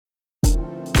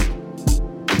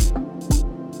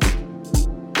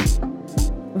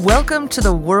Welcome to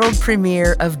the world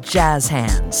premiere of Jazz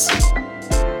Hands.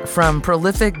 From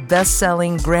prolific,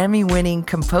 best-selling, Grammy-winning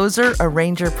composer,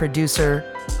 arranger, producer,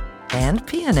 and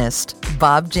pianist,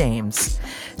 Bob James.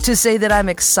 To say that I'm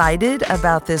excited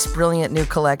about this brilliant new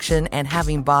collection and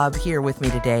having Bob here with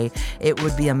me today, it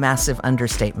would be a massive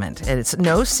understatement. And it's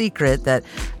no secret that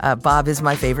Bob is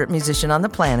my favorite musician on the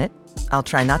planet. I'll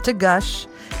try not to gush.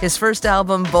 His first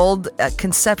album, Bold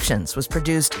Conceptions, was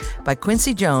produced by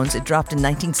Quincy Jones. It dropped in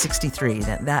 1963.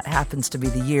 That happens to be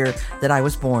the year that I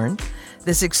was born.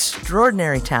 This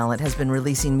extraordinary talent has been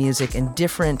releasing music in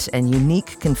different and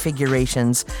unique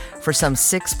configurations for some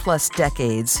 6+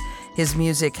 decades. His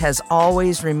music has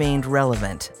always remained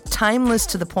relevant, timeless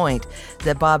to the point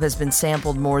that Bob has been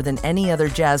sampled more than any other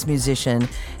jazz musician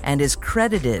and is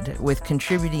credited with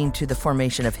contributing to the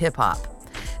formation of hip-hop.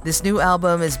 This new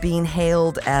album is being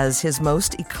hailed as his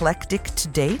most eclectic to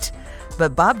date,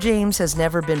 but Bob James has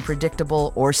never been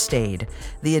predictable or stayed.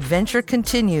 The adventure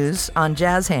continues on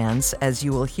Jazz Hands, as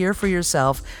you will hear for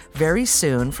yourself very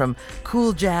soon, from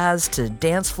cool jazz to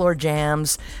dance floor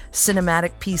jams,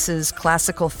 cinematic pieces,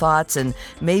 classical thoughts, and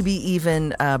maybe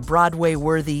even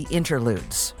Broadway-worthy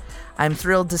interludes. I'm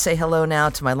thrilled to say hello now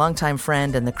to my longtime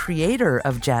friend and the creator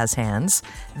of Jazz Hands,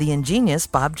 the ingenious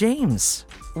Bob James.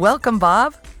 Welcome,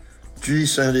 Bob. Gee,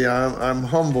 Sandy, I'm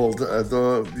humbled.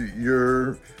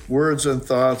 Your words and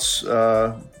thoughts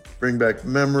bring back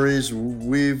memories.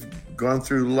 We've gone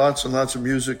through lots and lots of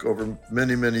music over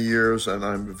many, many years, and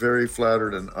I'm very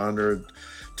flattered and honored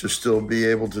to still be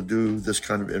able to do this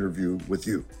kind of interview with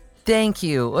you. Thank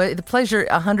you. The pleasure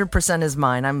 100% is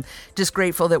mine. I'm just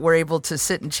grateful that we're able to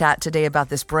sit and chat today about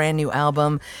this brand new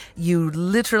album. You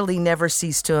literally never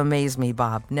cease to amaze me,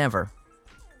 Bob. Never.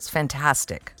 It's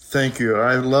fantastic. Thank you.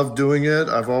 I love doing it.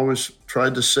 I've always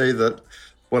tried to say that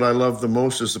what I love the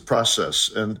most is the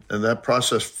process. And that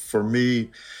process for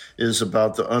me is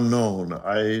about the unknown.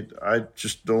 I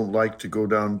just don't like to go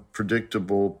down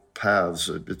predictable paths.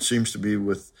 It seems to be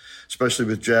especially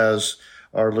with jazz,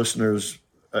 our listeners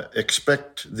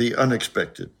expect the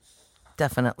unexpected.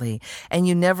 Definitely. And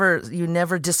you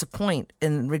never disappoint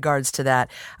in regards to that.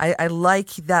 I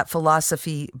like that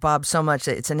philosophy, Bob, so much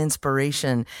that it's an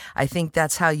inspiration. I think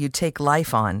that's how you take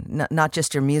life on, not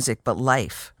just your music, but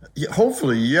life. Yeah,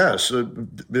 hopefully, yes.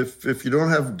 If you don't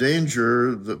have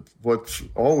danger, what's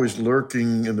always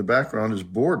lurking in the background is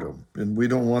boredom, and we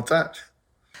don't want that.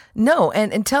 No,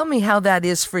 and tell me how that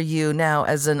is for you now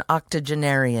as an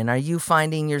octogenarian. Are you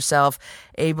finding yourself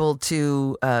able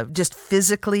to just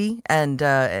physically and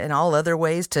in all other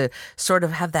ways to sort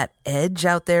of have that edge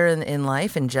out there in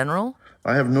life in general?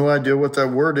 I have no idea what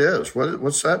that word is.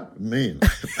 What's that mean?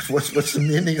 What's the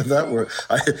meaning of that word?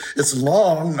 It's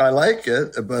long. I like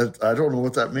it, but I don't know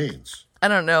what that means. I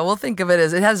don't know. We'll think of it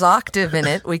as it has octave in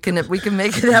it. We can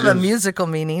make it have a musical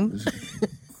meaning.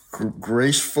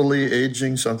 Gracefully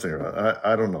aging, something.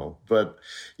 I don't know. But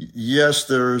yes,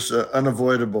 there's an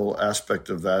unavoidable aspect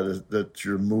of that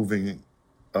you're moving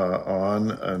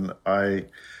on. And I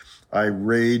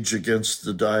rage against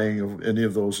the dying of any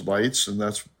of those lights. And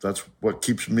that's what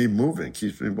keeps me moving,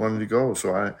 keeps me wanting to go.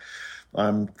 So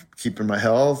I'm keeping my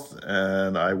health,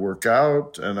 and I work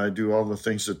out, and I do all the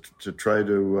things to try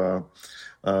to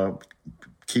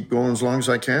keep going as long as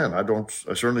I can. I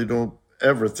certainly don't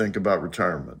ever think about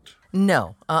retirement.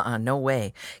 No, no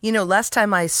way. Last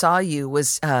time I saw you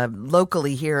was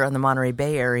locally here on the Monterey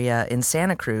Bay area in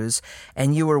Santa Cruz,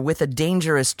 and you were with a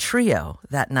dangerous trio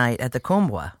that night at the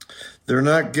Combwa. They're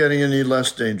not getting any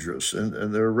less dangerous,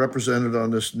 and they're represented on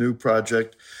this new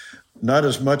project, not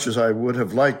as much as I would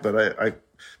have liked, but I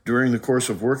during the course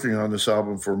of working on this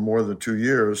album for more than 2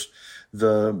 years,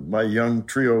 my young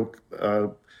trio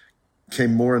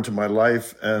came more into my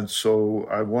life, and so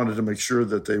I wanted to make sure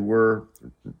that they were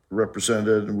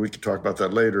represented, and we could talk about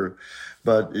that later.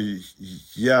 But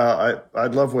yeah, I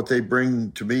love what they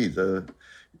bring to me, the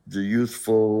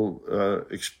youthful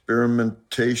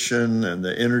experimentation and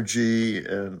the energy,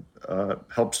 and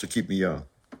helps to keep me young.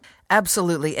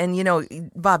 Absolutely. And,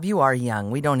 Bob, you are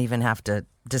young. We don't even have to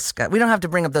we don't have to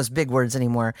bring up those big words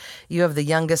anymore. You have the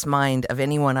youngest mind of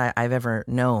anyone I've ever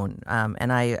known,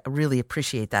 and I really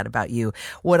appreciate that about you.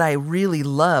 What I really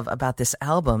love about this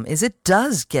album is it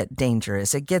does get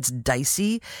dangerous. It gets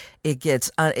dicey.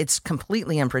 It's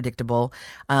completely unpredictable.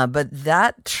 But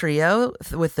that trio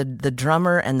with the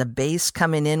drummer and the bass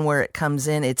coming in where it comes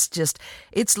in,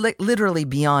 it's literally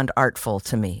beyond artful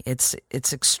to me. It's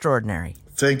extraordinary.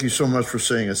 Thank you so much for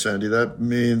saying it, Sandy. That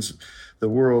means the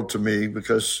world to me,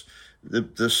 because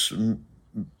this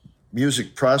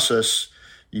music process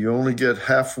you only get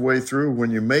halfway through when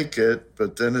you make it,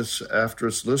 but then it's after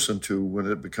it's listened to when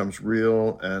it becomes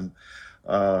real. And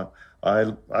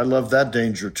I love that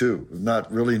danger too,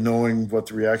 not really knowing what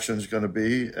the reaction is going to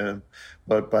be,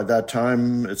 but by that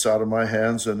time it's out of my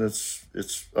hands, and it's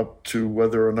up to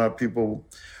whether or not people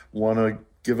want to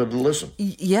give it a listen.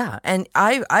 Yeah, and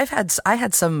I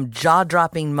had some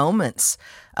jaw-dropping moments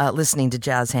listening to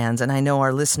Jazz Hands, and I know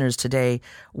our listeners today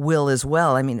will as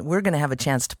well. I mean, we're going to have a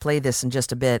chance to play this in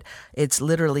just a bit. It's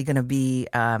literally going to be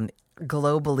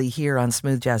globally here on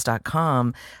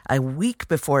smoothjazz.com a week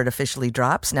before it officially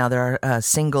drops. Now, there are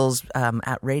singles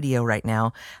at radio right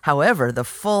now. However, the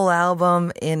full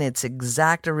album in its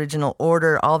exact original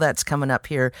order, all that's coming up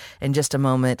here in just a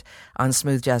moment on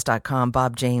smoothjazz.com.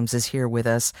 Bob James is here with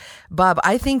us. Bob,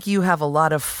 I think you have a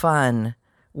lot of fun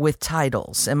with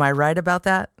titles. Am I right about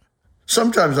that?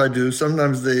 Sometimes I do.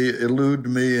 Sometimes they elude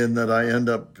me, and that I end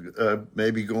up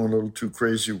maybe going a little too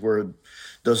crazy where it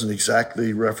doesn't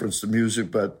exactly reference the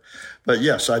music. But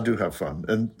yes, I do have fun.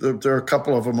 And there are a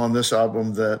couple of them on this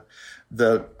album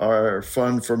that are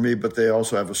fun for me, but they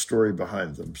also have a story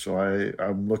behind them. So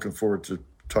I'm looking forward to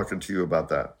talking to you about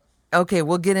that. Okay,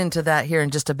 we'll get into that here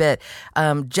in just a bit.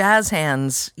 Jazz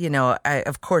Hands,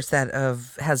 of course, that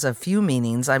has a few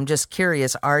meanings. I'm just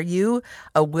curious, are you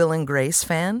a Will and Grace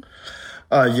fan?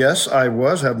 Yes, I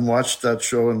was. Haven't watched that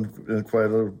show in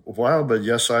quite a while, but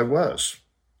yes, I was.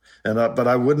 But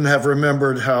I wouldn't have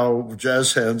remembered how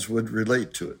Jazz Hands would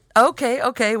relate to it.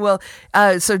 Okay. Well,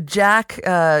 so Jack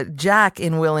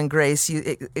in Will and Grace,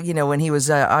 when he was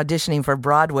auditioning for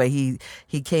Broadway,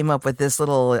 he came up with this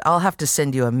little. I'll have to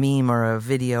send you a meme or a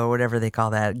video or whatever they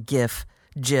call that, GIF,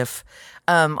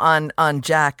 on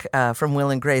Jack from Will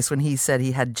and Grace when he said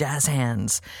he had jazz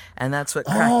hands, and that's what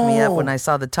cracked me up when I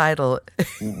saw the title.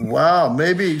 Wow,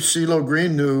 maybe CeeLo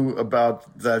Green knew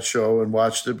about that show and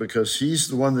watched it, because he's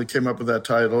the one that came up with that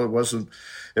title. It wasn't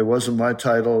my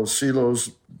title.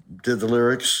 CeeLo's did the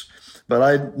lyrics,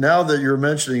 but now that you're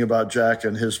mentioning about Jack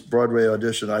and his Broadway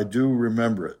audition, I do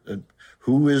remember it. And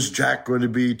who is Jack going to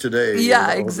be today?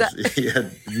 Yeah, exactly. He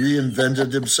had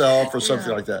reinvented himself or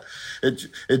something like that.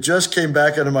 It just came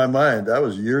back into my mind. That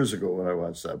was years ago when I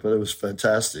watched that, but it was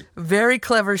fantastic. Very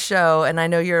clever show, and I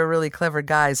know you're a really clever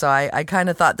guy, so I kind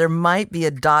of thought there might be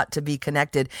a dot to be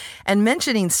connected. And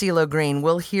mentioning CeeLo Green,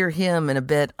 we'll hear him in a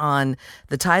bit on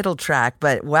the title track,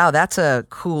 but wow, that's a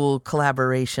cool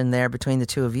collaboration there between the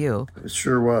two of you. It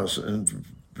sure was, and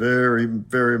very,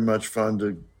 very much fun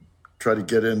to try to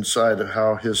get inside of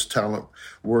how his talent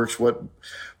works, what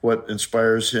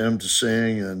inspires him to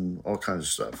sing, and all kinds of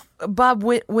stuff. Bob,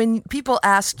 when people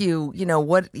ask you,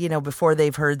 before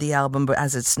they've heard the album, but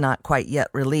as it's not quite yet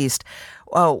released,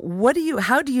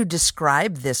 how do you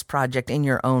describe this project in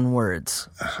your own words?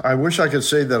 I wish I could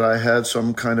say that I had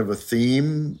some kind of a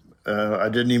theme. I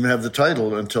didn't even have the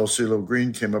title until CeeLo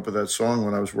Green came up with that song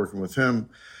when I was working with him.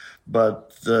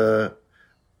 But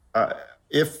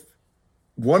if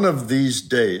one of these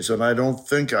days, and I don't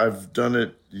think I've done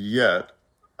it yet,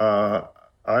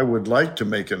 I would like to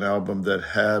make an album that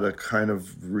had a kind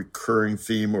of recurring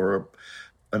theme or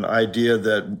an idea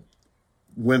that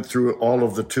went through all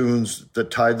of the tunes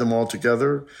that tied them all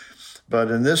together.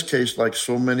 But in this case, like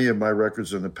so many of my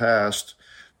records in the past,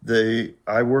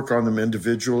 I work on them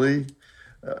individually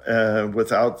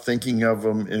without thinking of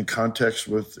them in context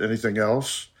with anything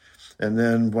else. And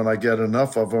then when I get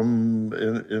enough of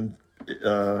them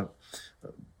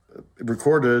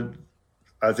recorded,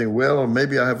 I think, well,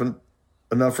 maybe I haven't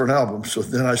enough for an album. So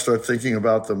then I start thinking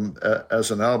about them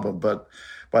as an album. But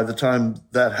by the time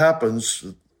that happens,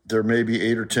 there may be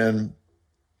 8 or 10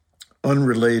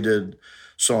 unrelated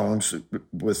songs,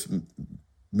 with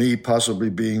me possibly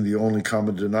being the only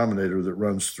common denominator that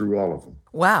runs through all of them.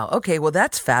 Wow. Okay. Well,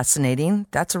 that's fascinating.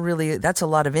 That's a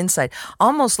lot of insight.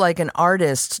 Almost like an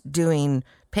artist doing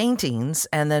paintings,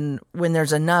 and then when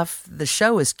there's enough, the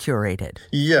show is curated.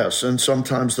 Yes, and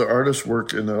sometimes the artists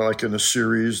work in a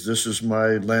series. This is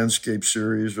my landscape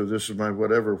series, or this is my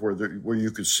whatever, where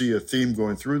you could see a theme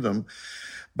going through them.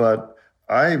 But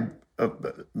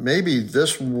maybe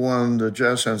this one, the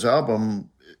Jazz Hands album,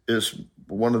 is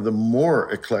one of the more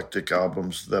eclectic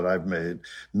albums that I've made.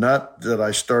 Not that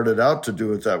I started out to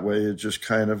do it that way. It just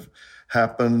kind of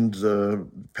happened. The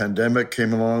pandemic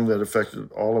came along that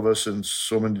affected all of us in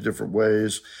so many different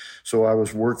ways. So I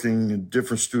was working in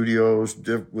different studios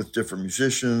with different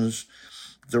musicians.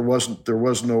 There was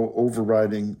no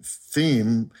overriding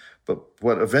theme. But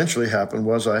what eventually happened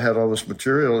was I had all this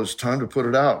material. It's time to put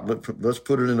it out. Let's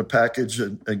put it in a package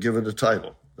and give it a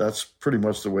title. That's pretty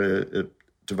much the way it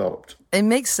developed. It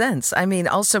makes sense. I mean,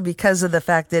 also because of the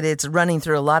fact that it's running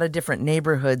through a lot of different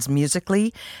neighborhoods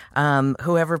musically.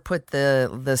 Whoever put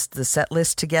the set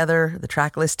list together, the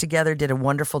track list together, did a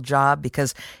wonderful job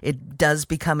because it does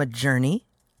become a journey.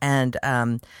 And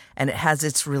it has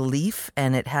its relief,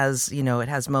 and it has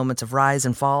moments of rise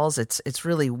and falls. It's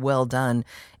really well done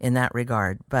in that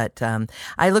regard. But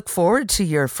I look forward to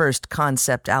your first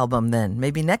concept album. Then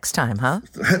maybe next time, huh?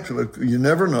 You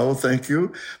never know. Thank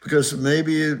you, because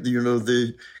maybe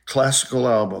the classical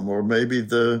album, or maybe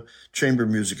the chamber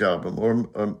music album,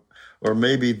 or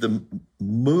maybe the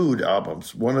mood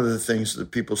albums. One of the things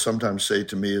that people sometimes say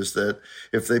to me is that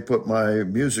if they put my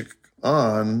music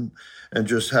on and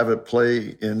just have it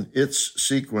play in its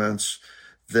sequence,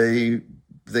 they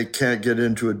can't get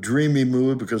into a dreamy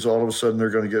mood, because all of a sudden they're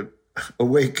going to get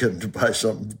awakened by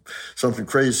something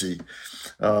crazy.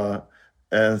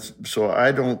 And so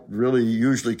I don't really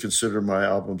usually consider my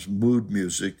albums mood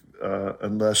music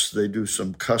unless they do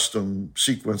some custom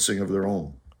sequencing of their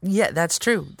own. Yeah, that's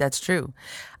true. That's true.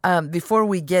 Before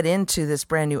we get into this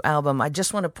brand new album, I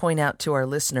just want to point out to our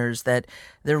listeners that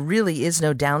there really is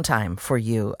no downtime for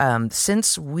you.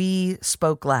 Since we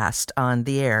spoke last on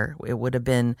the air, it would have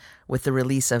been with the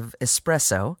release of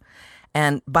Espresso.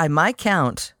 And by my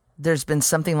count, there's been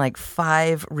something like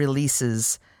 5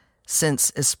 releases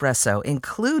since Espresso,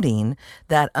 including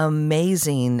that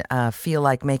amazing Feel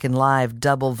Like Making Live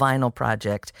double vinyl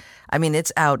project. I mean,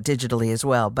 it's out digitally as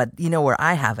well, but you know where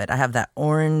I have it? I have that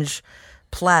orange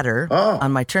platter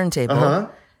on my turntable,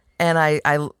 and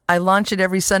I launch it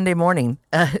every Sunday morning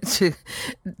to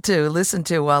listen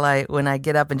to when I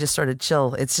get up and just sort of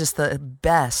chill. It's just the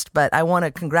best. But I want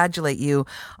to congratulate you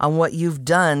on what you've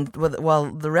done.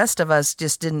 While the rest of us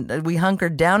just didn't, we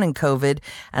hunkered down in COVID,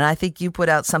 and I think you put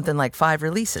out something like 5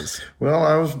 releases. Well,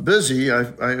 I was busy.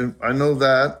 I know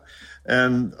that,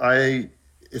 and I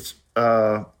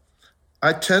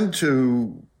tend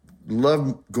to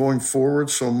love going forward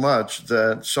so much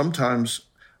that sometimes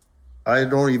I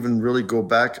don't even really go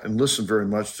back and listen very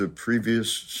much to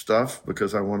previous stuff,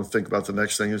 because I want to think about the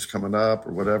next thing that's coming up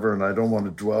or whatever, and I don't want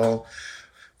to dwell.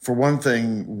 For one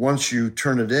thing, once you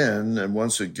turn it in and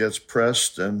once it gets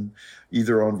pressed and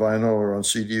either on vinyl or on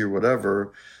CD or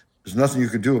whatever, there's nothing you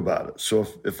can do about it. So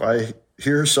if I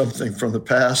hear something from the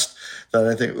past that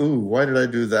I think, ooh, why did I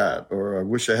do that? Or I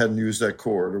wish I hadn't used that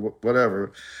chord or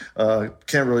whatever,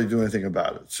 can't really do anything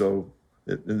about it. So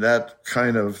in that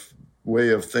kind of way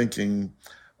of thinking,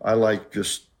 I like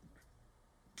just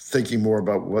thinking more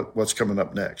about what's coming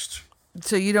up next.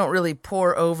 So you don't really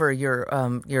pour over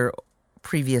your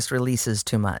previous releases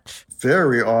too much?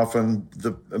 Very often,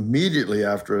 immediately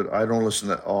after it, I don't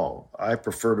listen at all. I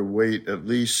prefer to wait at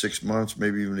least 6 months,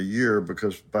 maybe even a year,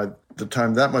 because by the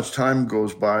time that much time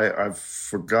goes by, I've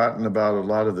forgotten about a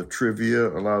lot of the trivia,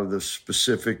 a lot of the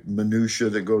specific minutia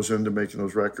that goes into making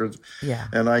those records. Yeah.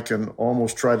 And I can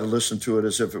almost try to listen to it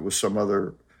as if it was some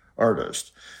other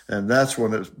artist. And that's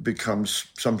when it becomes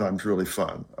sometimes really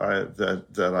fun.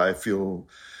 That I feel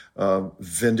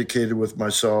vindicated with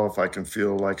myself. I can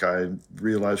feel like I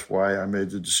realize why I made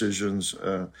the decisions.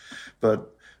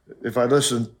 But if I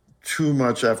listen too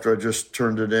much after I just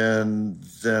turned it in,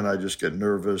 then I just get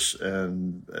nervous,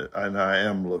 and I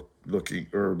am looking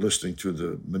or listening to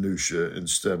the minutia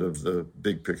instead of the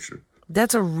big picture.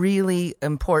 That's a really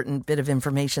important bit of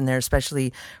information there,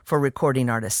 especially for recording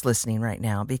artists listening right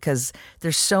now, because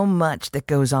there's so much that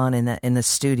goes on in the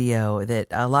studio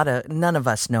that none of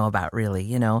us know about, really.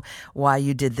 You know, why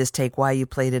you did this take, why you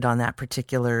played it on that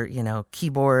particular,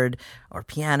 keyboard or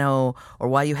piano, or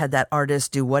why you had that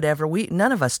artist do whatever.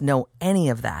 None of us know any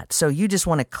of that. So you just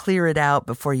want to clear it out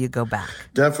before you go back.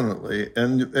 Definitely.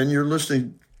 And you're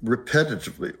listening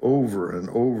repetitively over and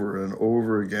over and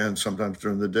over again. Sometimes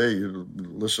during the day, you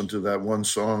listen to that one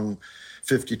song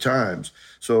 50 times.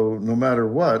 So no matter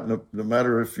what, no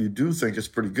matter if you do think it's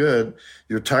pretty good,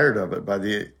 you're tired of it by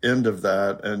the end of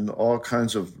that, and all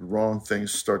kinds of wrong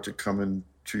things start to come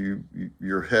into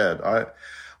your head.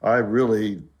 I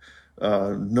really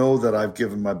know that I've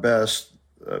given my best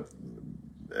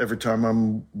every time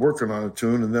I'm working on a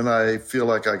tune, and then I feel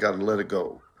like I got to let it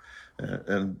go.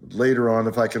 And later on,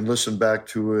 if I can listen back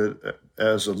to it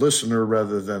as a listener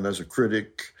rather than as a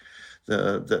critic,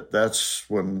 that's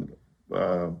when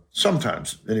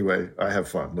sometimes, anyway, I have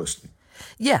fun listening.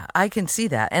 Yeah, I can see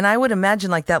that. And I would imagine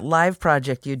like that live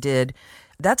project you did,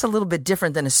 that's a little bit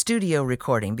different than a studio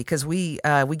recording, because we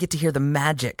get to hear the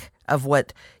magic of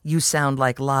what you sound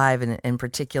like live, and in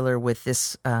particular with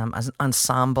this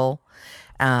ensemble.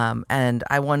 And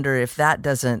I wonder if that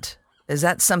doesn't Is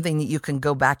that something that you can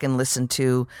go back and listen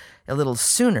to a little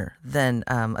sooner than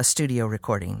a studio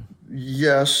recording?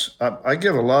 Yes, I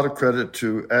give a lot of credit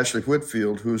to Ashley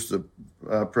Whitfield, who's the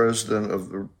president of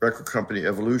the record company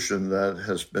Evolution that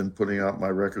has been putting out my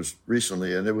records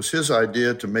recently. And it was his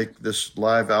idea to make this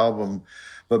live album,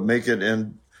 but make it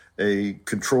in a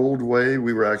controlled way.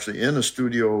 We were actually in a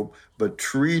studio, but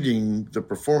treating the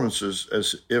performances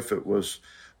as if it was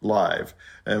live.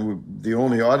 And the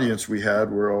only audience we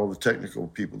had were all the technical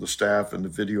people, the staff and the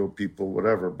video people,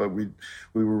 whatever. But we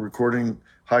were recording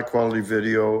high quality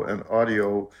video and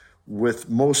audio with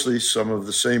mostly some of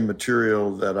the same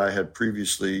material that I had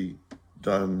previously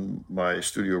done my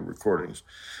studio recordings.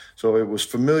 So it was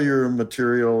familiar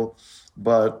material,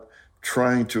 but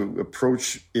trying to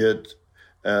approach it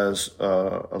as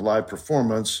a live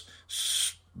performance,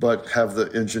 but have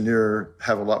the engineer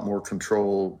have a lot more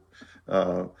control.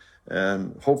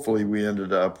 And hopefully we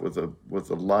ended up with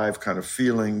a live kind of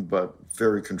feeling, but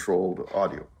very controlled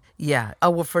audio. Yeah. Oh,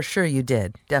 well, for sure you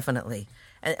did. Definitely.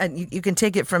 And you can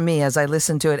take it from me as I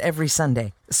listen to it every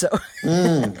Sunday. So.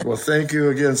 Well, thank you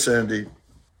again, Sandy.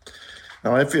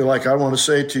 Now, I feel like I want to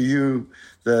say to you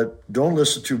that don't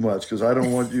listen too much, because I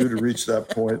don't want you to reach that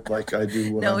point like I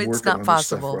do when I'm working on this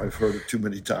stuff where I've heard it too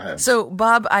many times. So,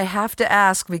 Bob, I have to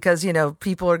ask, because,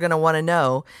 people are going to want to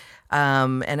know,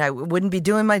 and I wouldn't be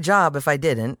doing my job if I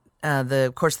didn't.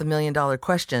 Of course, the $1 million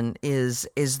question is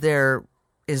there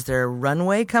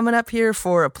runway coming up here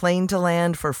for a plane to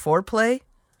land for Foreplay?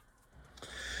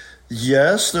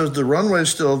 Yes, the runway is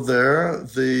still there.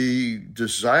 The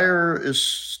desire is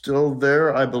still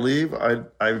there, I believe.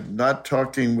 I'm not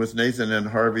talking with Nathan and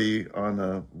Harvey on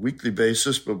a weekly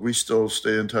basis, but we still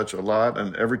stay in touch a lot.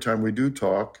 And every time we do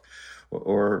talk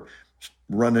or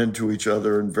run into each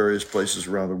other in various places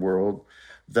around the world,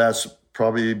 that's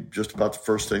probably just about the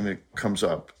first thing that comes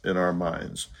up in our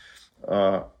minds.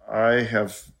 I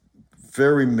have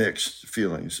very mixed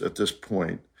feelings at this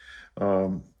point.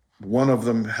 One of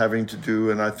them having to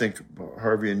do, and I think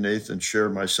Harvey and Nathan share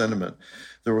my sentiment,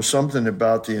 there was something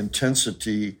about the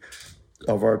intensity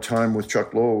of our time with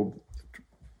Chuck Loeb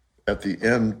at the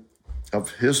end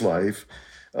of his life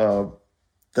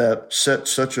that set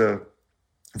such a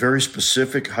very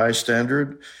specific high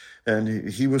standard. And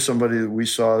he was somebody that we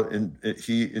saw,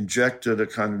 he injected a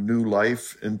kind of new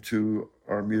life into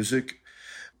our music,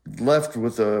 left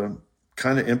with a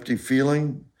kind of empty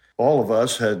feeling. All of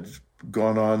us had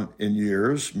gone on in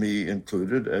years, me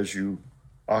included, as you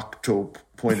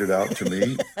pointed out to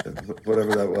me,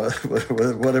 whatever that was,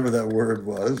 whatever that word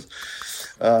was.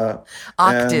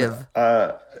 Octave.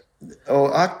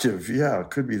 Octave. Yeah, it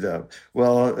could be that.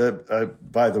 Well,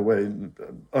 by the way,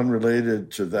 unrelated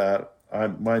to that,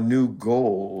 my new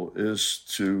goal is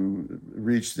to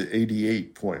reach the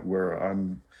 88 point where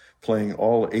I'm playing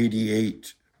all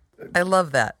 88. I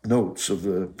love that. Notes of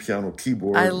the piano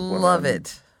keyboard. I love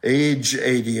it. Age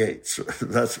 88.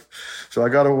 So I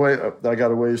got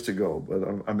a ways to go, but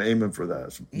I'm aiming for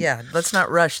that. Yeah, let's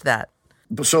not rush that.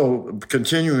 So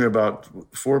continuing about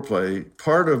Foreplay,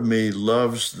 part of me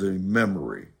loves the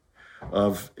memory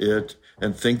of it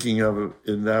and thinking of it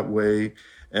in that way.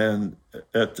 And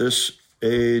at this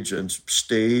age and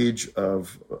stage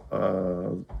of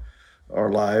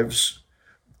our lives,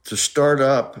 to start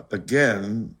up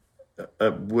again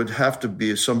would have to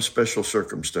be some special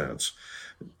circumstance.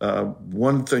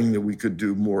 One thing that we could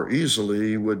do more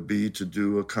easily would be to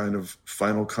do a kind of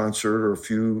final concert or a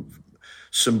few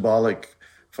symbolic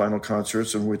final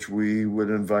concerts in which we would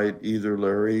invite either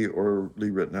Larry or Lee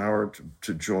Ritenour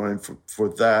to join for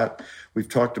that. We've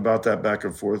talked about that back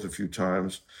and forth a few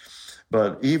times.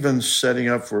 But even setting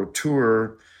up for a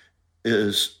tour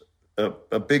is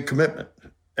a big commitment.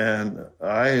 And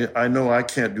I know I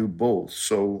can't do both.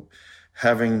 So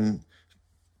having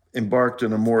embarked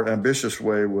in a more ambitious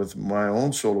way with my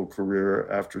own solo career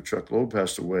after Chuck Loeb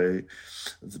passed away,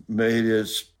 made it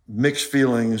mixed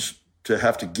feelings to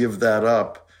have to give that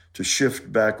up, to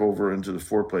shift back over into the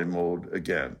Foreplay mode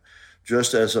again.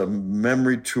 Just as a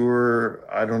memory tour,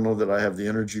 I don't know that I have the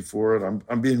energy for it.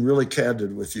 I'm being really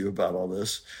candid with you about all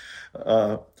this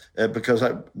because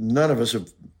none of us have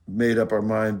made up our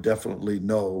mind definitely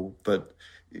no, but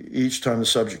each time the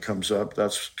subject comes up,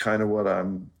 that's kind of what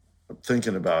I'm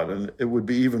thinking about. And it would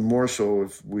be even more so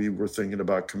if we were thinking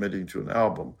about committing to an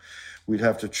album. We'd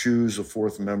have to choose a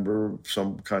fourth member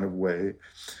some kind of way.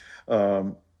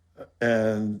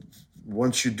 And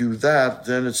once you do that,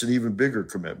 then it's an even bigger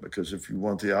commitment, because if you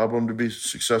want the album to be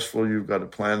successful, you've got to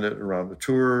plan it around the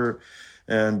tour.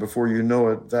 And before you know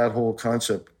it, that whole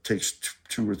concept takes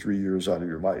 2 or 3 years out of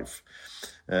your life.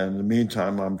 And in the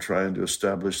meantime, I'm trying to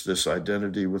establish this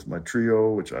identity with my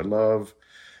trio, which I love.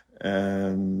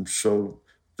 And so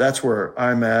that's where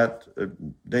I'm at.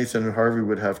 Nathan and Harvey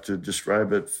would have to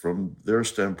describe it from their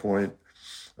standpoint,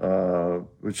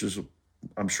 which is,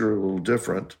 I'm sure, a little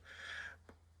different.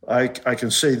 I can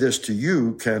say this to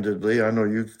you candidly. I know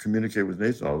you communicate with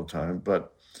Nathan all the time,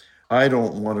 but I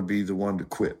don't want to be the one to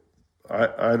quit.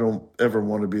 I don't ever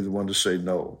want to be the one to say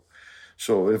no.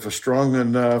 So if a strong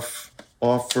enough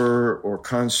offer or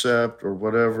concept or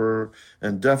whatever,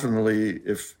 and definitely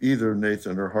if either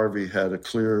Nathan or Harvey had a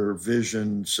clear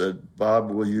vision, said, Bob,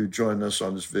 will you join us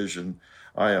on this vision?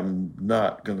 I am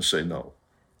not going to say no.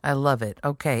 I love it.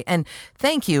 Okay. And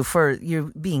thank you for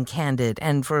you being candid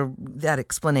and for that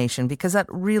explanation, because that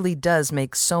really does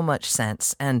make so much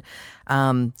sense. And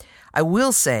I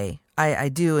will say, I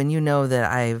do, and you know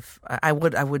that I'm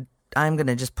going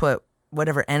to just put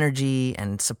whatever energy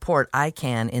and support I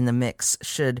can in the mix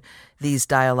should these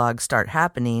dialogues start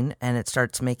happening and it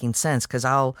starts making sense, because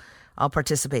I'll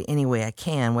participate any way I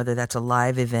can, whether that's a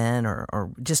live event or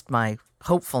just my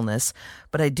hopefulness.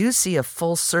 But I do see a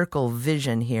full circle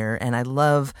vision here, and I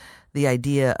love the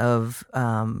idea of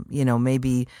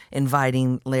maybe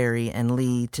inviting Larry and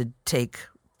Lee to take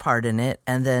part in it,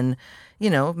 and then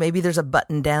maybe there's a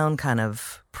button down kind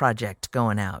of project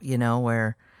going out,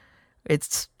 where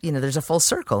it's, there's a full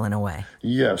circle in a way.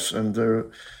 Yes, and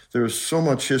there's so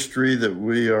much history that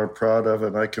we are proud of,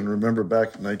 and I can remember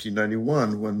back in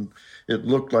 1991 when it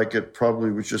looked like it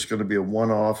probably was just going to be a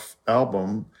one-off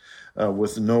album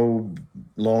with no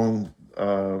long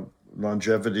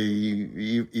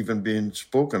longevity even being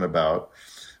spoken about.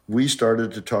 We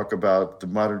started to talk about the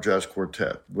Modern Jazz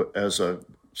Quartet as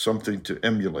something to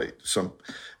emulate,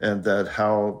 and that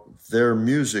how their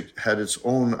music had its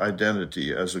own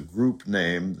identity as a group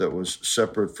name that was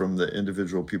separate from the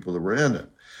individual people that were in it.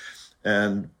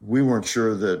 And we weren't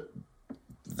sure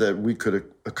that we could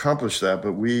accomplish that,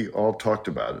 but we all talked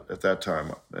about it at that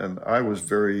time. And I was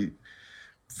very,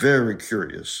 very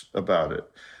curious about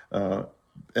it.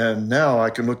 And now I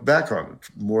can look back on it,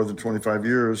 more than 25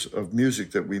 years of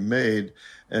music that we made.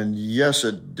 And yes,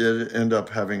 it did end up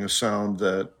having a sound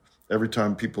that every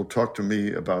time people talk to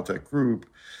me about that group,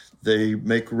 they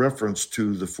make reference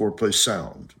to the four-play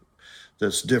sound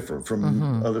that's different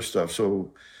from other stuff.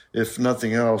 So if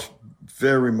nothing else,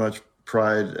 very much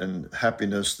pride and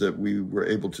happiness that we were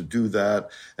able to do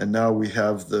that. And now we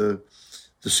have the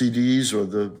CDs or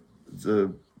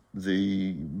the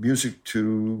music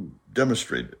to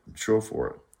demonstrate it and show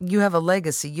for it. You have a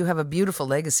legacy. You have a beautiful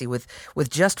legacy with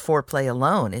just foreplay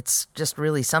alone. It's just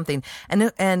really something.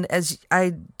 And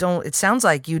it sounds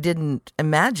like you didn't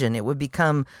imagine it would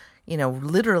become,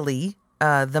 literally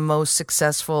the most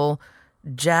successful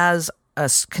jazz,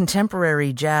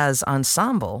 contemporary jazz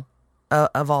ensemble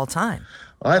of all time.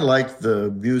 I like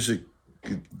the music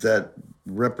that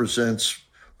represents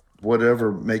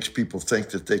whatever makes people think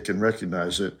that they can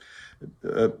recognize it,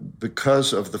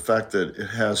 because of the fact that it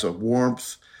has a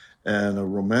warmth and a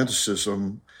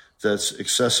romanticism that's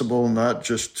accessible not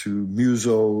just to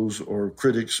musos or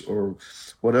critics or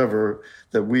whatever,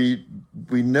 that we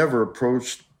never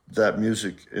approached that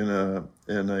music in a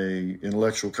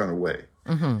intellectual kind of way.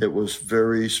 Mm-hmm. It was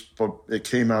it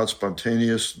came out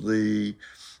spontaneously.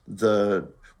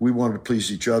 We wanted to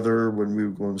please each other when we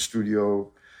would go in the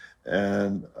studio,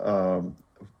 and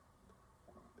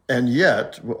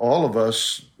yet all of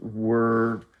us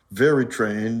were very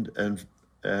trained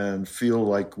and feel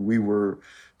like we were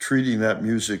treating that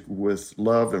music with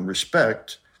love and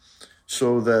respect,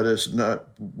 so that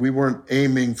we weren't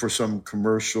aiming for some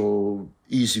commercial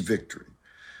easy victory.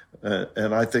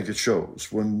 And I think it shows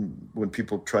when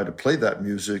people try to play that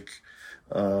music.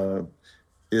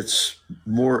 It's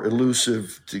more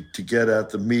elusive to get at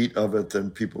the meat of it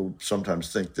than people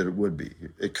sometimes think that it would be.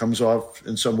 It comes off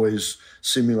in some ways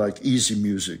seeming like easy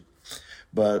music,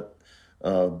 but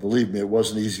believe me, it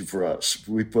wasn't easy for us.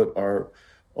 We put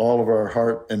all of our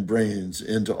heart and brains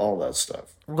into all that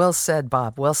stuff. Well said,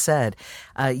 Bob. Well said.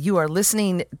 You are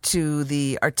listening to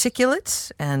the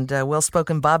articulate and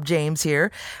well-spoken Bob James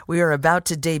here. We are about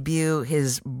to debut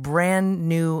his brand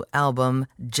new album,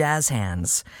 Jazz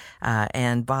Hands.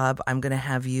 And Bob, I'm going to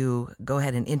have you go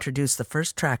ahead and introduce the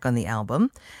first track on the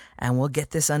album, and we'll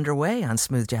get this underway on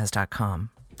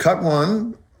smoothjazz.com. Cut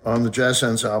one on the Jazz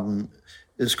Hands album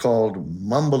is called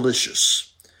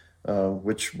Mumblicious,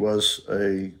 which was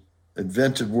a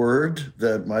invented word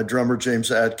that my drummer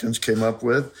James Atkins came up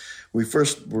with. We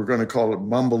first were going to call it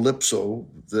Mumblipso,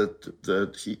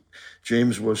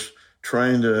 James was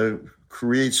trying to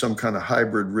create some kind of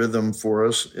hybrid rhythm for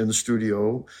us in the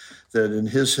studio that in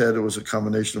his head it was a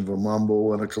combination of a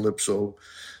mambo and a calypso.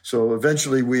 So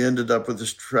eventually we ended up with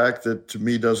this track that to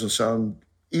me doesn't sound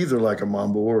either like a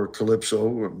mambo or a calypso,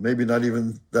 or maybe not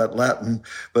even that Latin,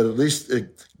 but at least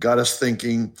it got us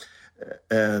thinking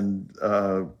and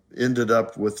ended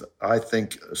up with, I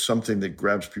think, something that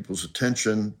grabs people's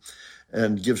attention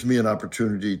and gives me an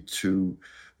opportunity to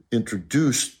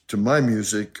introduce to my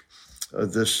music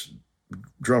this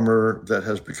drummer that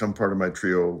has become part of my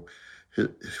trio.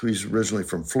 He's originally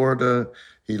from Florida.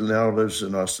 He now lives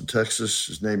in Austin, Texas.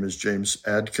 His name is James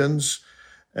Adkins.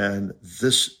 And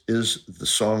this is the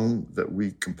song that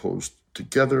we composed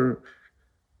together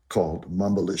called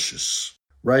Mambalicious,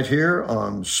 right here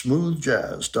on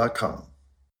smoothjazz.com.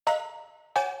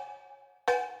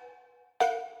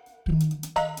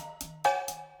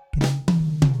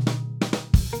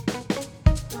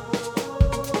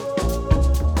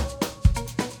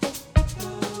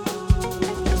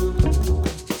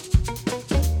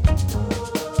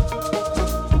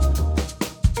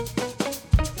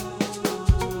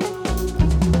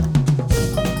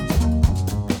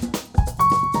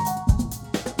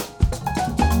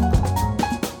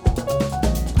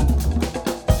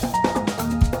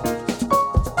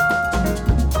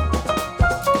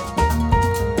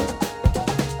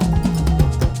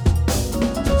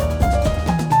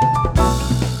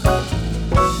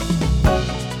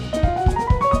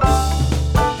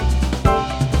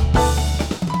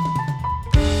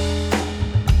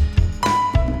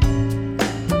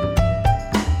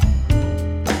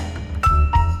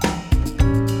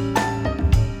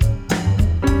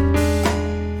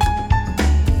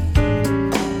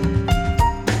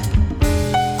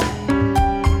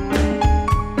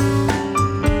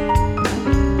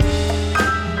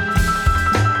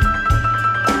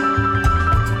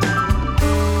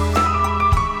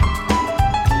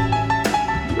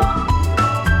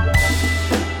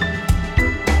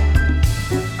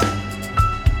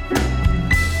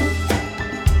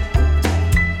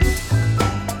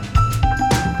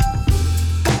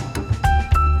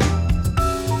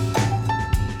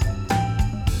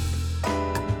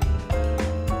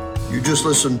 Just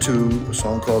listened to a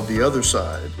song called The Other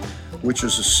Side, which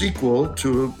is a sequel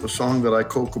to a song that I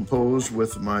co-composed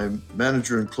with my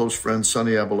manager and close friend,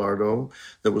 Sonny Abelardo,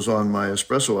 that was on my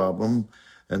Espresso album.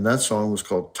 And that song was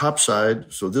called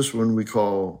Topside. So this one we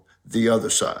call The Other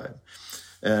Side.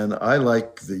 And I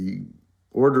like the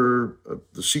order of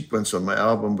the sequence on my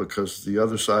album because The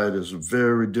Other Side is a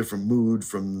very different mood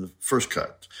from the first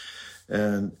cut.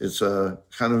 And it's a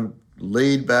kind of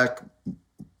laid back,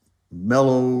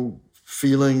 mellow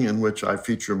feeling in which I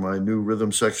feature my new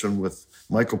rhythm section with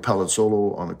Michael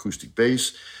Palazzolo on acoustic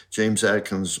bass, James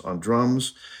Adkins on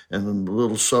drums, and then a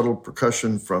little subtle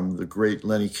percussion from the great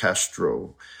Lenny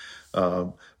Castro.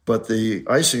 But the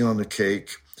icing on the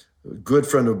cake, a good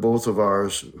friend of both of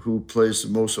ours who plays the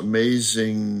most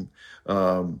amazing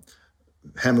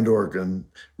Hammond organ,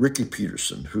 Ricky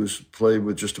Peterson, who's played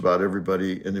with just about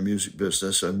everybody in the music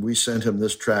business. And we sent him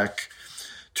this track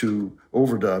to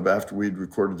overdub after we'd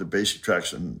recorded the basic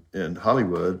tracks in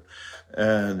Hollywood.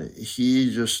 And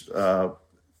he just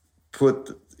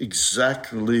put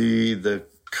exactly the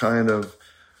kind of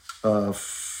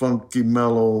funky,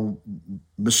 mellow,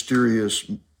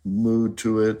 mysterious mood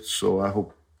to it. So I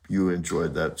hope you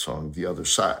enjoyed that song, The Other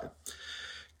Side.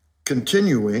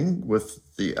 Continuing with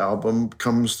the album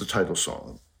comes the title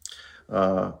song.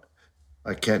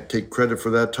 I can't take credit for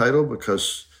that title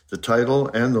because the title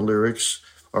and the lyrics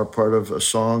are part of a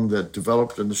song that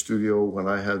developed in the studio when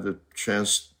I had the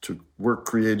chance to work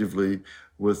creatively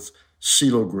with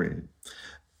CeeLo Green.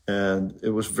 And it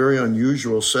was a very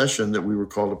unusual session that we were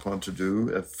called upon to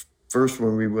do. At first,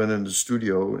 when we went in the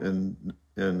studio in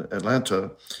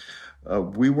Atlanta,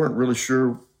 we weren't really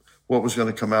sure what was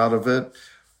going to come out of it.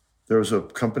 There was a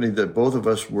company that both of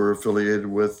us were affiliated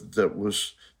with that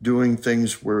was doing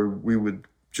things where we would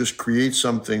just create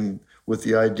something with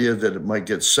the idea that it might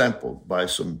get sampled by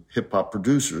some hip-hop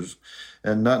producers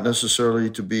and not necessarily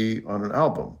to be on an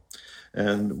album.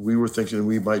 And we were thinking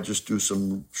we might just do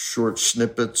some short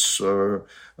snippets or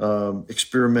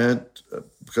experiment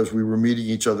because we were meeting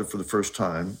each other for the first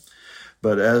time.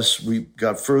 But as we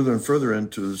got further and further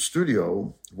into the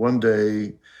studio, one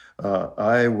day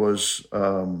I was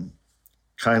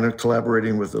kind of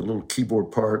collaborating with a little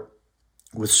keyboard part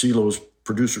with CeeLo's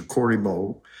producer, Corey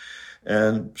Moe.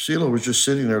 And CeeLo was just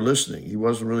sitting there listening. He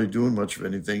wasn't really doing much of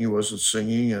anything. He wasn't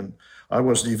singing, and I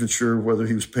wasn't even sure whether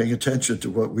he was paying attention to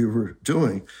what we were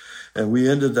doing. And we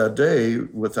ended that day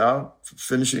without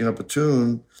finishing up a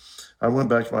tune. I went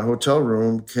back to my hotel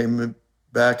room, came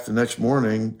back the next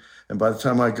morning, and by the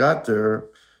time I got there,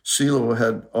 CeeLo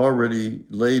had already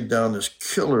laid down this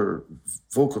killer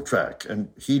vocal track, and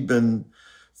he'd been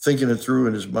thinking it through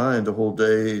in his mind the whole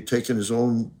day, taking his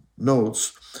own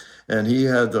notes, and he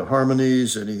had the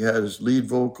harmonies and he had his lead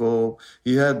vocal.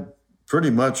 He had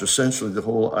pretty much essentially the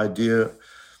whole idea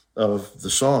of the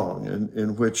song,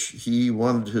 in which he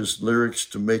wanted his lyrics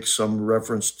to make some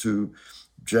reference to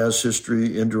jazz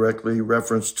history, indirectly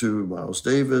reference to Miles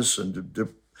Davis and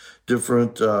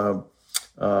different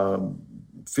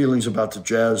feelings about the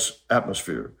jazz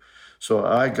atmosphere. So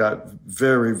I got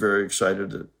very, very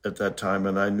excited at that time,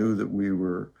 and I knew that we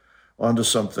were onto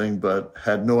something, but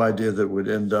had no idea that it would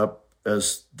end up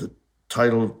as the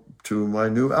title to my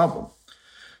new album.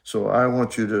 So I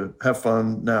want you to have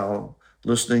fun now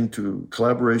listening to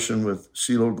collaboration with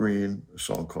CeeLo Green, a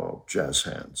song called Jazz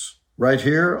Hands, right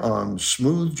here on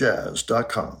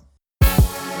smoothjazz.com.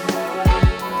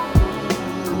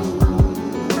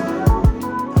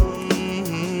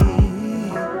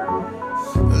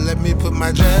 Let me put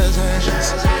my jazz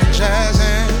hands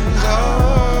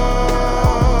all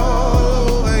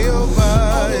over your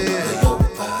body.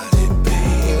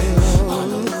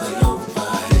 All over your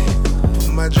body.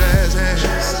 Put my jazz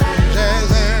hands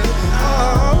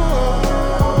all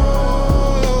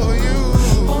over you.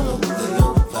 All over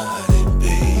your body,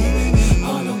 baby.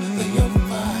 All over your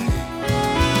body.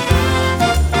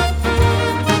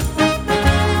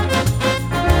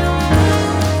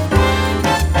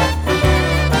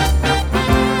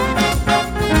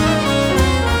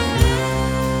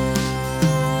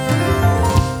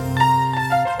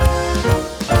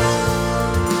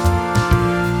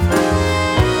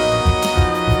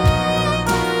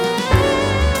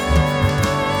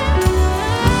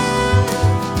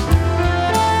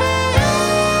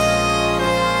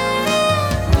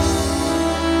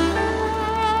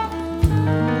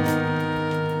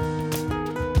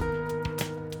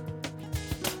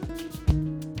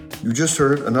 You just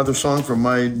heard another song from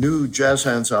my new Jazz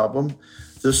Hands album.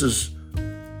 This is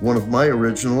one of my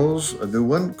originals, a new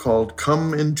one called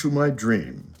Come Into My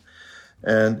Dream.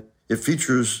 And it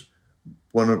features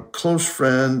a close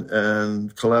friend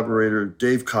and collaborator,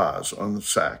 Dave Koz, on the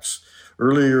sax.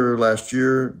 Earlier last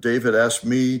year, Dave had asked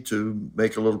me to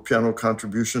make a little piano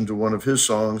contribution to one of his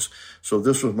songs, so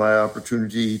this was my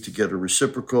opportunity to get a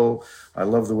reciprocal. I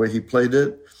love the way he played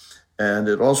it. And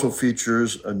it also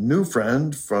features a new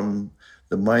friend from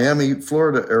the Miami,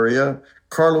 Florida area.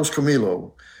 Carlos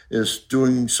Camilo is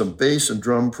doing some bass and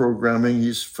drum programming.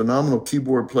 He's a phenomenal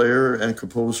keyboard player and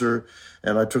composer,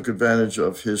 and I took advantage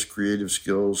of his creative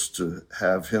skills to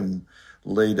have him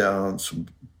lay down some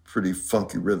pretty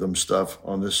funky rhythm stuff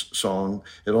on this song.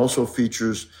 It also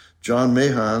features John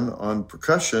Mahan on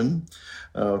percussion,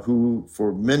 who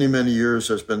for many, many years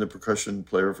has been the percussion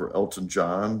player for Elton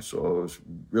John. So it was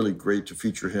really great to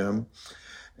feature him.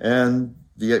 And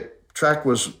the track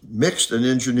was mixed and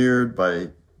engineered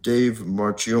by Dave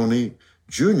Marchioni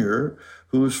Jr.,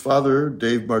 whose father,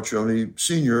 Dave Marchioni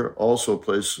Sr., also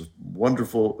plays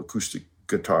wonderful acoustic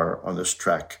guitar on this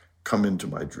track, Come Into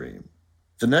My Dream.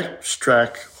 The next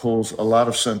track holds a lot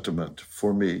of sentiment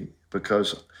for me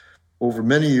because over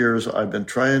many years, I've been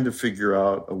trying to figure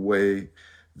out a way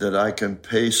that I can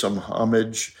pay some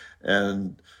homage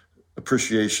and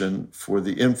appreciation for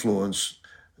the influence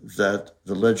that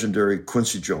the legendary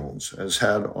Quincy Jones has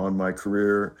had on my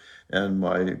career and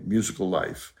my musical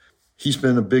life. He's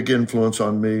been a big influence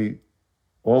on me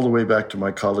all the way back to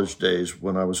my college days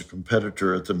when I was a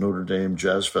competitor at the Notre Dame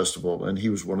Jazz Festival, and he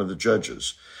was one of the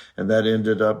judges. And that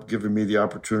ended up giving me the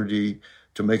opportunity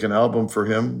to make an album for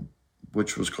him,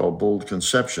 which was called Bold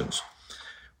Conceptions.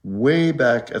 Way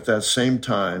back at that same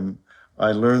time,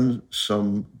 I learned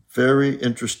some very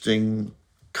interesting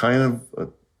kind of a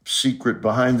secret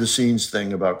behind-the-scenes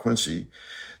thing about Quincy,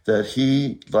 that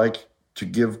he liked to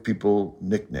give people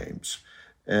nicknames.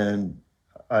 And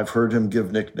I've heard him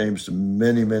give nicknames to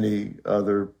many, many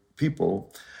other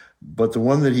people, but the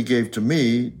one that he gave to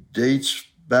me dates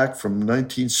back from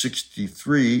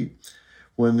 1963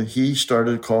 when he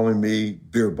started calling me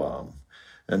Beer Bomb.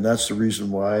 And that's the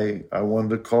reason why I wanted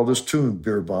to call this tune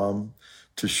Beer Bomb,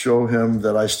 to show him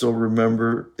that I still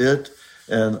remember it.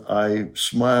 And I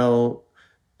smile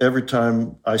every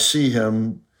time I see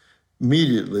him.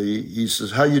 Immediately, he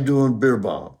says, "How you doing, Beer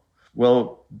Bomb?"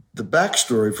 Well, the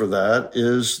backstory for that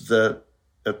is that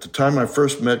at the time I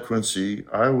first met Quincy,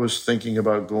 I was thinking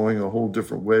about going a whole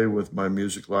different way with my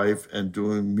music life and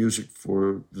doing music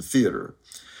for the theater.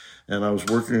 And I was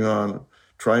working on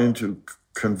trying to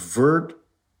convert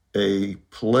a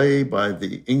play by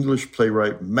the English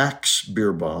playwright Max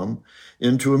Beerbohm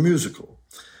into a musical.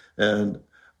 And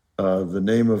The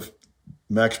name of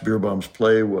Max Beerbohm's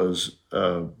play was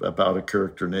about a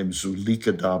character named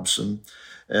Zuleika Dobson.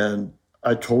 And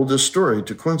I told this story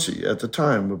to Quincy at the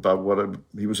time about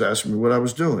he was asking me what I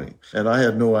was doing. And I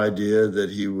had no idea that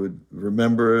he would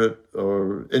remember it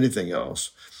or anything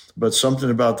else. But something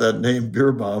about that name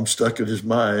Beerbohm stuck in his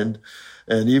mind.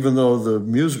 And even though the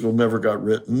musical never got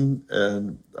written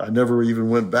and I never even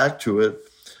went back to it,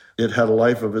 it had a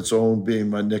life of its own being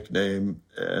my nickname,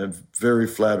 and very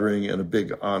flattering and a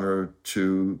big honor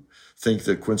to think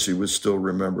that Quincy would still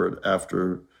remember it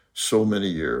after so many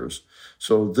years.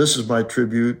 So this is my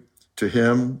tribute to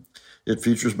him. It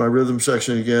features my rhythm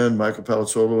section again, Michael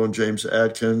Palazzolo and James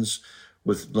Adkins,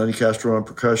 with Lenny Castro on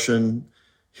percussion.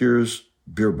 Here's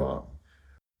Beerbohm.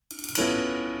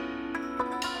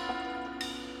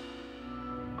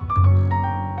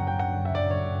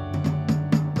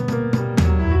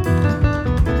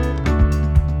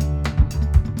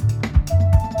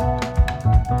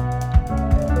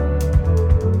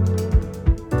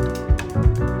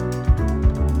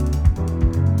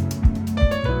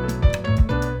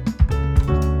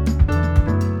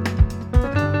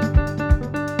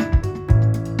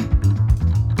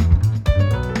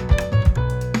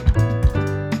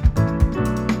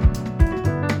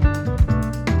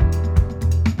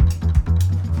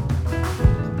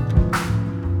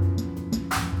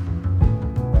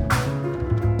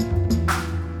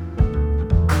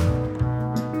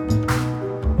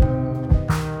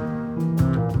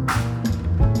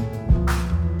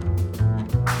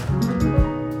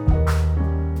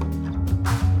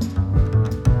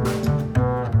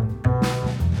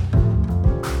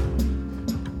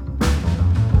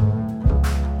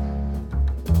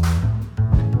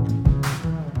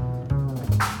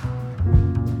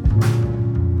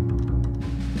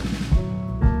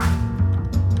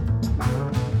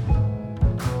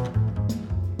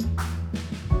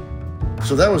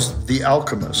 So that was The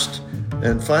Alchemist.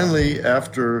 And finally,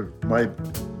 after my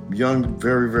young,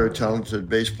 very, very talented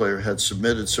bass player had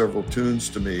submitted several tunes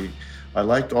to me, I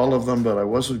liked all of them, but I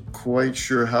wasn't quite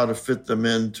sure how to fit them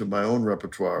into my own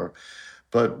repertoire.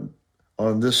 But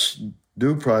on this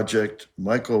new project,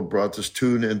 Michael brought this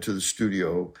tune into the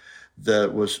studio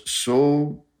that was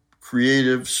so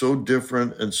creative, so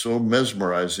different, and so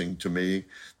mesmerizing to me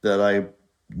that I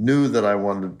knew that I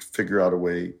wanted to figure out a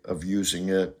way of using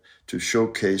it to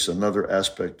showcase another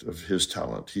aspect of his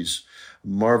talent. He's a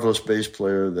marvelous bass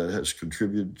player that has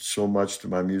contributed so much to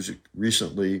my music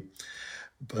recently.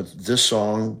 But this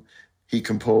song he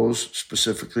composed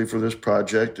specifically for this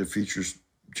project. It features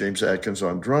James Adkins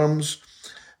on drums,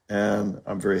 and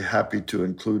I'm very happy to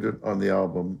include it on the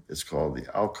album. It's called The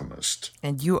Alchemist.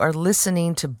 And you are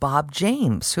listening to Bob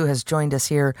James, who has joined us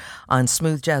here on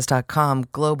smoothjazz.com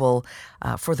Global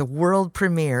for the world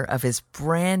premiere of his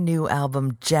brand new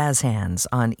album, Jazz Hands,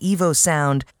 on Evo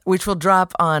Sound, which will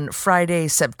drop on Friday,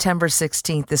 September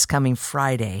 16th, this coming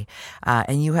Friday.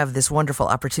 And you have this wonderful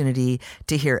opportunity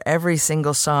to hear every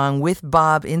single song with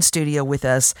Bob in studio with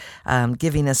us,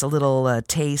 giving us a little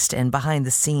taste and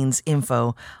behind-the-scenes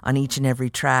info on each and every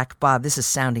track. Bob, this is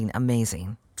sounding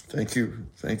amazing. Thank you.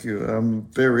 Thank you. I'm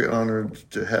very honored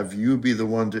to have you be the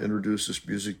one to introduce this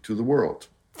music to the world.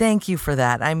 Thank you for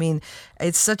that. I mean,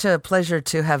 it's such a pleasure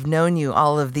to have known you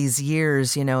all of these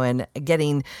years, you know, and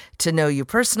getting to know you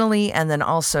personally, and then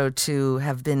also to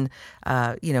have been,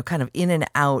 kind of in and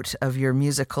out of your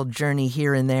musical journey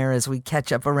here and there as we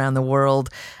catch up around the world,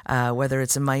 whether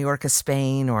it's in Mallorca,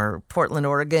 Spain, or Portland,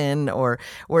 Oregon, or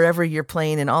wherever you're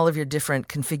playing in all of your different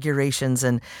configurations.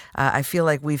 And I feel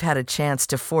like we've had a chance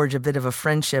to forge a bit of a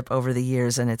friendship over the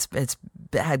years, and it's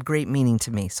had great meaning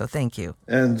to me. So thank you.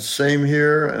 And same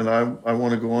here. And I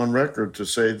want to go on record to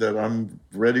say that I'm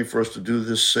ready for us to do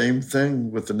this same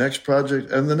thing with the next project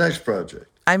and the next project.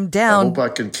 I'm down. I hope I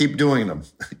can keep doing them.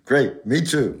 Great. Me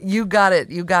too. You got it.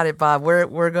 You got it, Bob.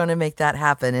 We're going to make that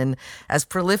happen. And as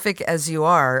prolific as you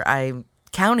are, I'm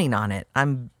counting on it.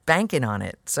 I'm banking on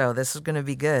it. So this is going to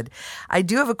be good. I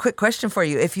do have a quick question for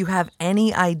you. If you have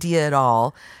any idea at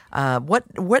all,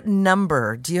 what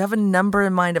number, do you have a number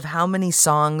in mind of how many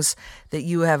songs that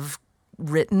you have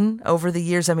written over the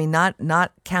years? I mean,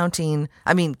 not counting,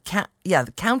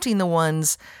 counting the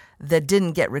ones that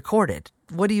didn't get recorded.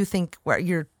 What do you think?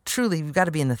 You've got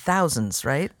to be in the thousands,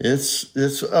 right?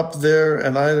 It's up there,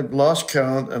 and I lost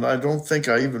count, and I don't think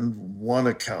I even want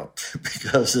to count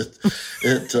because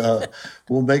it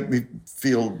will make me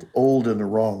feel old in the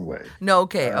wrong way. No,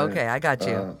 okay, I got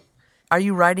you. Are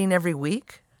you writing every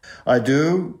week? I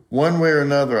do. One way or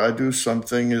another, I do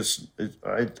something.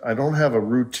 I don't have a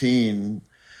routine,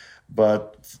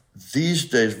 but these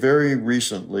days, very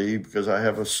recently, because I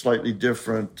have a slightly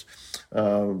different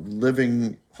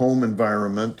living home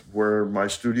environment where my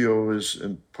studio is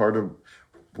in part of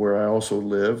where I also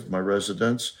live, my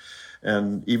residence.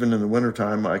 And even in the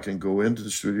wintertime, I can go into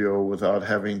the studio without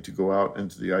having to go out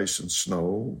into the ice and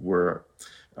snow where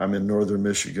I'm in northern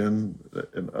Michigan.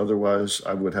 And otherwise,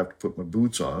 I would have to put my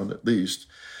boots on at least.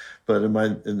 But in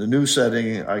the new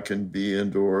setting, I can be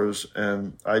indoors.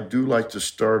 And I do like to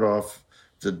start off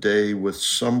the day with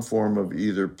some form of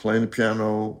either playing the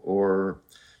piano or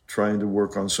trying to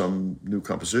work on some new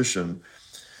composition.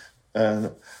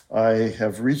 And I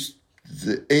have reached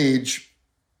the age,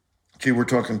 we're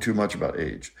talking too much about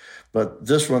age, but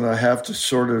this one I have to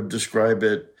sort of describe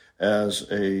it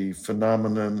as a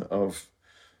phenomenon of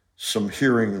some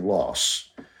hearing loss.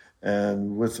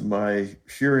 And with my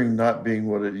hearing not being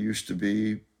what it used to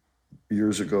be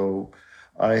years ago,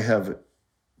 I have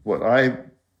what I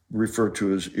refer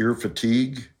to as ear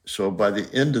fatigue. So by the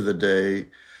end of the day,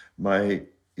 my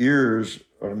ears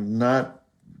are not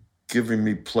giving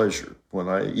me pleasure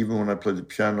even when I play the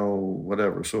piano,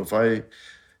 whatever. So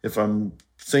if I'm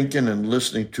thinking and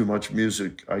listening too much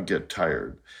music, I get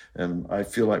tired. And I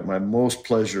feel like my most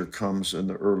pleasure comes in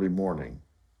the early morning.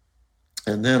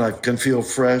 And then I can feel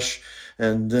fresh,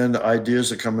 and then ideas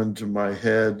that come into my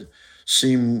head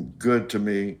seem good to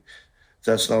me.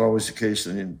 That's not always the case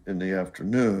in the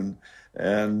afternoon.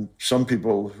 And some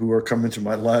people who are coming to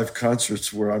my live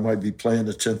concerts where I might be playing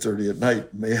at 10:30 at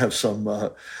night may have some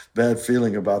bad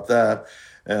feeling about that.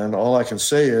 And all I can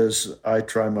say is I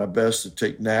try my best to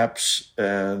take naps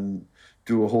and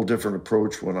do a whole different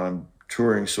approach when I'm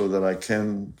touring so that I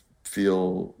can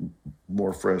feel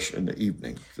more fresh in the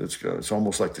evening. It's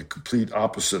almost like the complete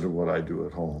opposite of what I do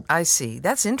at home. I see.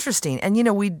 That's interesting. And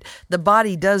the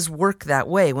body does work that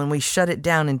way. When we shut it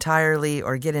down entirely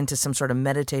or get into some sort of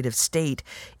meditative state,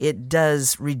 it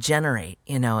does regenerate,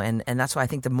 and that's why I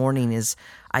think the morning is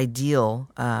ideal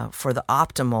for the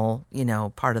optimal,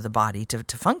 part of the body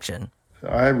to function.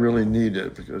 I really need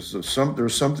it because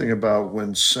there's something about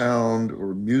when sound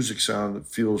or music sound that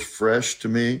feels fresh to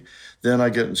me, then I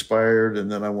get inspired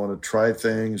and then I want to try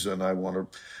things and I want to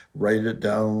write it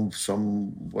down,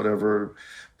 some whatever.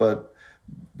 But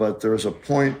there's a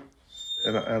point,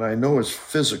 and I know it's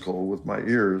physical with my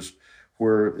ears,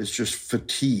 where it's just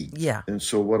fatigue. Yeah. And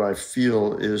so what I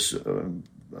feel is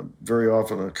very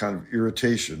often a kind of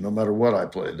irritation. No matter what I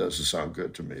play, it doesn't sound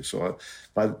good to me. So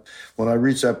when I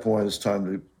reach that point, it's time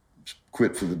to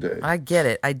quit for the day. I get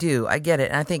it. I do. I get it.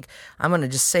 And I think I'm going to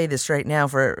just say this right now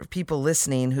for people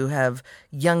listening who have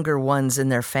younger ones in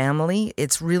their family.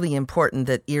 It's really important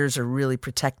that ears are really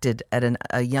protected at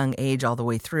a young age all the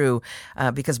way through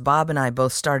because Bob and I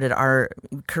both started our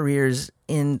careers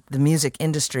in the music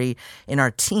industry in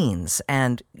our teens.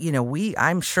 And,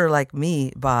 I'm sure like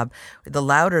me, Bob, the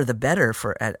louder the better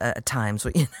at times,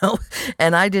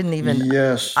 and I didn't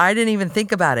even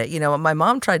think about it. My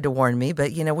mom tried to warn me,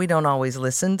 but, we don't always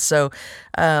listen. So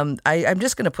I'm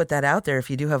just going to put that out there. If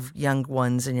you do have young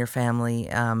ones in your family,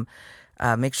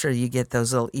 make sure you get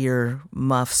those little ear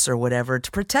muffs or whatever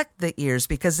to protect the ears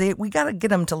because we got to get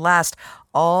them to last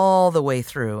all the way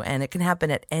through. And it can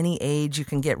happen at any age. You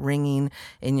can get ringing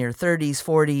in your 30s,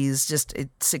 40s. Just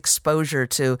it's exposure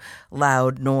to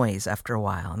loud noise after a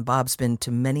while. And Bob's been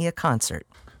to many a concert.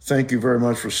 Thank you very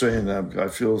much for saying that. I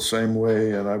feel the same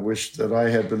way, and I wish that I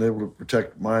had been able to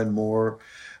protect mine more.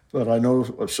 But I know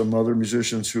of some other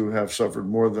musicians who have suffered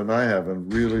more than I have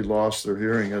and really lost their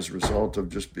hearing as a result of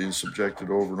just being subjected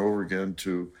over and over again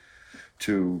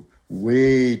to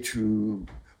way too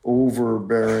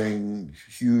overbearing,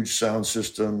 huge sound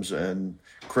systems and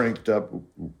cranked up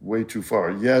way too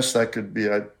far. Yes, that could be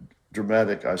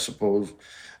dramatic, I suppose,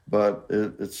 but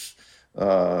it's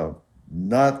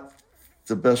not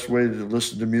the best way to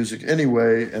listen to music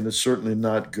anyway, and it's certainly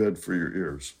not good for your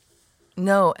ears.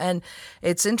 No, and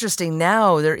it's interesting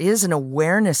now there is an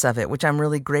awareness of it, which I'm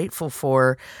really grateful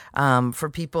for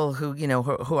people who,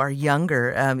 who are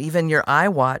younger. Even your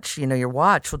iWatch, your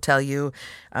watch will tell you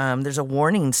there's a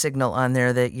warning signal on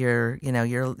there that you're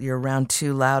around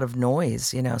too loud of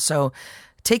noise, So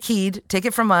take heed, take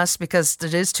it from us because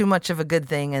it is too much of a good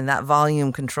thing, and that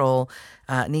volume control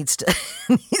needs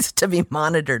to be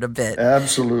monitored a bit.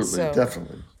 Absolutely,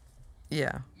 definitely.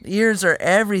 Yeah. Ears are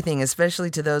everything, especially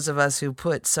to those of us who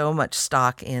put so much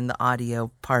stock in the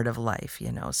audio part of life,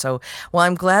 So, well,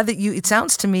 I'm glad that it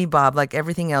sounds to me, Bob, like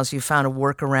everything else, you found a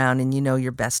workaround and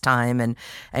your best time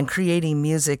and creating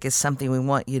music is something we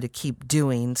want you to keep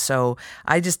doing. So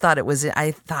I just thought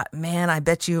man, I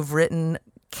bet you've written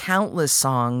countless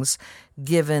songs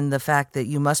given the fact that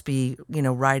you must be,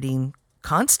 writing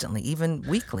constantly, even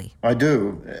weekly. I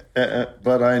do,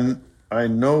 but I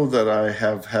know that I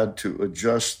have had to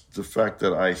adjust the fact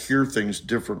that I hear things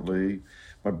differently.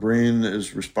 My brain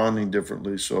is responding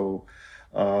differently. So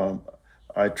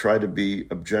I try to be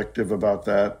objective about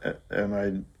that.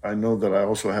 And I know that I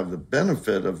also have the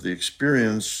benefit of the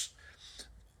experience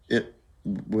it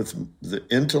with the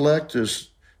intellect is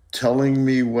telling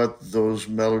me what those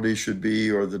melodies should be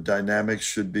or the dynamics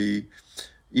should be,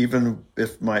 even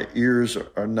if my ears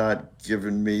are not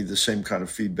giving me the same kind of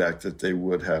feedback that they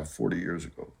would have 40 years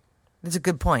ago. It's a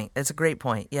good point. It's a great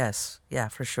point. Yes. Yeah,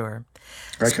 for sure.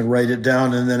 I can write it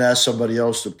down and then ask somebody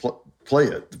else to play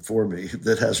it for me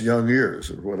that has young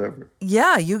ears or whatever.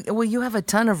 Yeah, you have a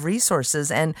ton of resources,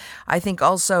 and I think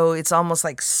also it's almost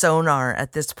like sonar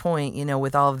at this point,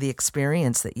 with all of the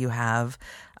experience that you have.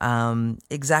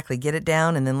 Exactly. Get it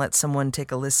down and then let someone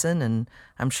take a listen, and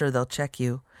I'm sure they'll check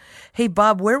you. Hey,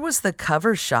 Bob, where was the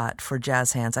cover shot for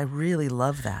Jazz Hands? I really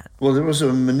love that. Well, there was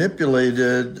a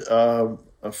manipulated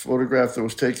a photograph that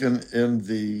was taken in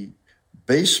the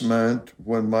basement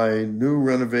when my new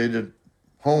renovated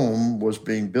home was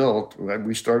being built.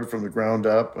 We started from the ground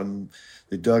up, and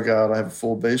they dug out. I have a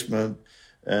full basement,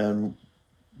 and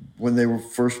when they were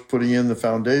first putting in the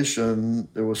foundation,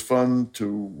 it was fun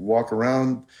to walk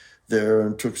around there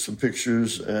and took some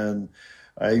pictures. And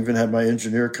I even had my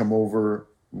engineer come over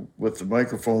with the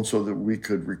microphone so that we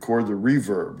could record the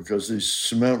reverb, because these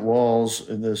cement walls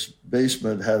in this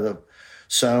basement had a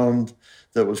sound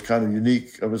that was kind of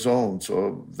unique of its own.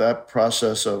 So that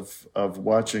process of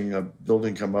watching a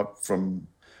building come up from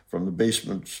the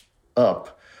basement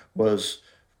up was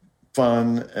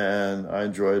fun, and I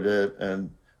enjoyed it.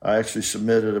 And I actually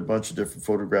submitted a bunch of different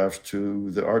photographs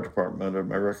to the art department of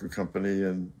my record company,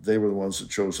 and they were the ones that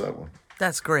chose that one.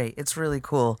 That's great. It's really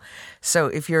cool. So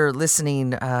if you're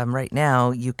listening right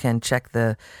now, you can check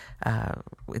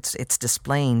it's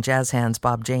displaying. Jazz Hands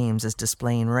Bob James is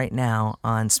displaying right now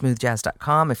on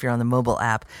smoothjazz.com. If you're on the mobile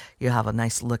app, you'll have a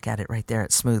nice look at it right there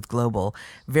at Smooth Global.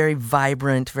 Very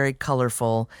vibrant, very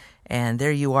colorful, and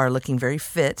there you are looking very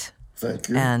fit. Thank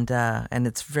you. And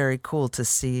it's very cool to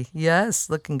see. Yes,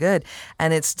 looking good.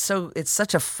 And it's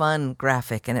such a fun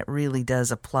graphic, and it really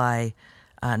does apply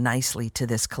nicely to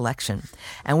this collection.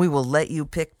 And we will let you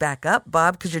pick back up,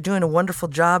 Bob, because you're doing a wonderful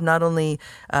job, not only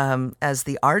as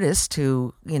the artist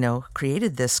who,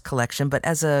 created this collection, but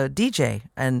as a DJ.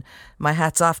 And my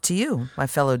hat's off to you, my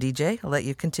fellow DJ. I'll let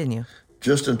you continue.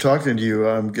 Just in talking to you,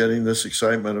 I'm getting this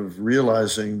excitement of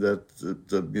realizing that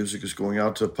the music is going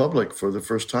out to the public for the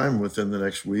first time within the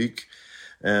next week.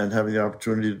 And having the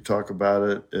opportunity to talk about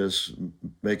it is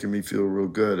making me feel real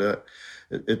good.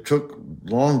 It took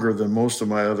longer than most of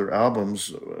my other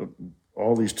albums.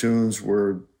 All these tunes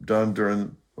were done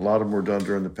a lot of them were done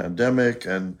during the pandemic.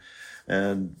 And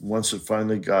once it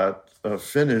finally got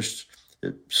finished,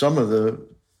 some of the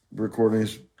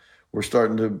recordings were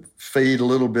starting to fade a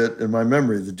little bit in my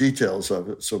memory, the details of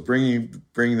it. So bringing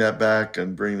that back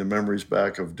and bringing the memories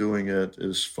back of doing it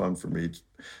is fun for me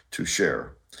to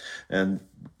share. And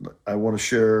I want to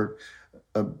share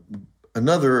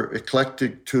another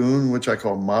eclectic tune, which I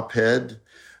call Mop Head,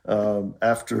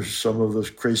 after some of those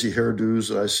crazy hairdos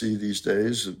that I see these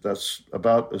days. That's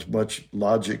about as much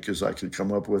logic as I could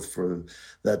come up with for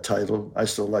that title. I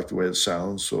still like the way it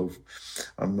sounds, so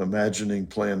I'm imagining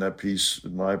playing that piece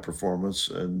in my performance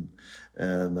and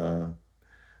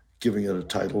giving it a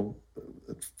title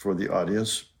for the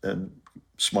audience and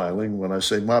smiling when I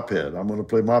say Mop Head. I'm going to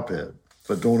play Mop Head,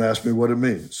 but don't ask me what it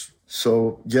means.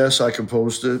 So yes, I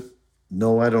composed it.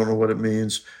 No, I don't know what it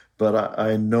means, but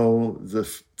I know the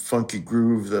funky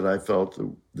groove that I felt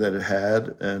that it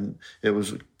had, and it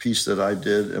was a piece that I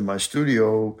did in my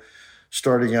studio,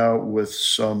 starting out with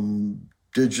some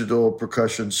digital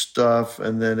percussion stuff,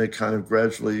 and then it kind of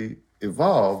gradually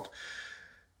evolved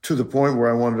to the point where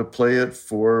I wanted to play it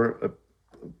for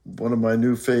one of my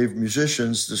new fave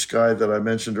musicians, this guy that I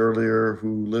mentioned earlier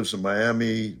who lives in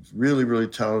Miami, really, really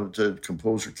talented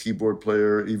composer, keyboard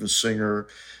player, even singer,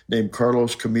 named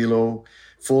Carlos Camilo,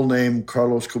 full name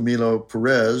Carlos Camilo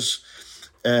Perez.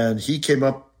 And he came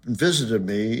up and visited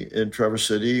me in Traverse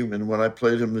City. And when I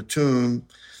played him the tune,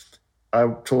 I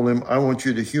told him, I want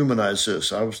you to humanize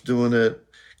this. I was doing it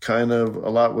kind of a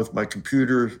lot with my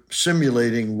computer,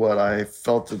 simulating what I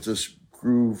felt that this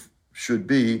groove should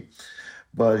be.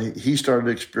 But he started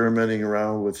experimenting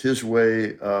around with his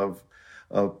way of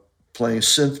playing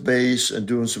synth bass and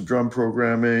doing some drum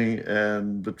programming.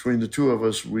 And between the two of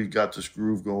us, we got this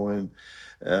groove going,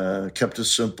 kept it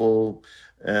simple.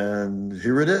 And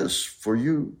here it is for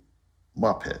you,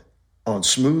 Mop Head, on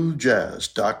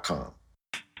smoothjazz.com.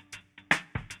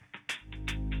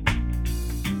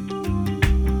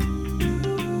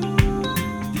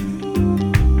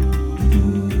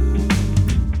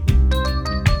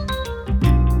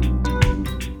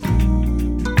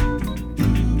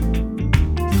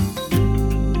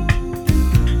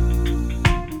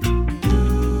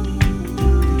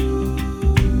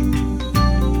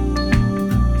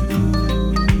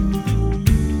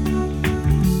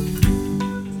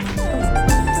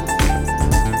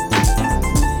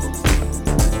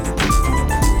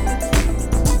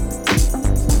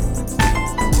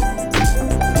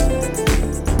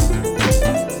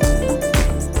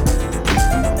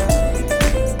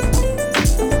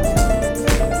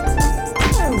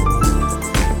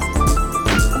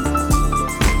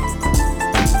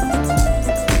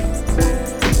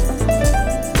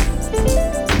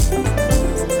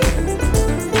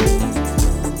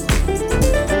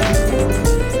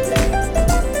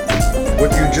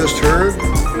 What you just heard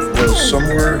was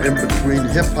somewhere in between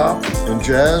hip hop and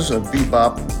jazz and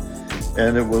bebop,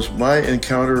 and it was my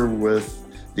encounter with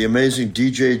the amazing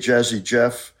DJ Jazzy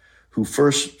Jeff, who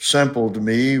first sampled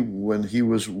me when he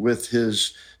was with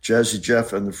his Jazzy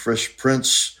Jeff and the Fresh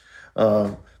Prince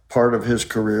part of his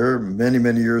career many,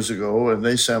 many years ago, and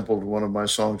they sampled one of my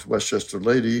songs, Westchester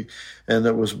Lady, and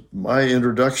that was my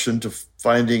introduction to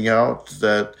finding out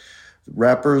that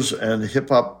rappers and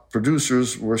hip-hop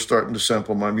producers were starting to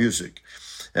sample my music.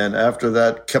 And after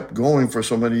that kept going for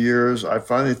so many years, I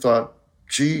finally thought,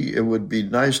 gee, it would be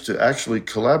nice to actually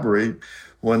collaborate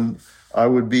when I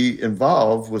would be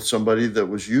involved with somebody that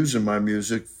was using my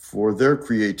music for their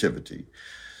creativity.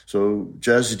 So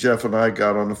Jazzy Jeff and I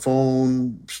got on the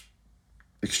phone,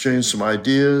 exchanged some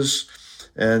ideas,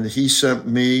 and he sent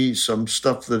me some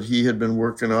stuff that he had been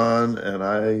working on, and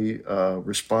I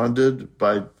responded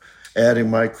by adding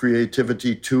my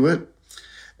creativity to it.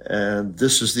 And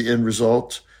this is the end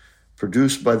result,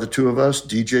 produced by the two of us,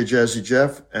 DJ Jazzy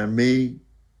Jeff and me,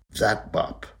 That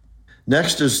Bop.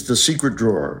 Next is The Secret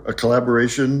Drawer, a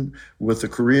collaboration with the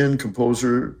Korean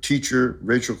composer, teacher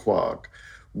Rachel Kwok,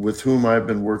 with whom I've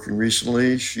been working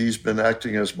recently. She's been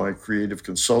acting as my creative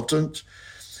consultant.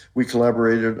 We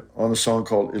collaborated on a song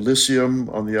called Elysium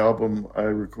on the album I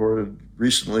recorded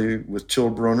recently with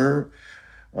Till Brunner.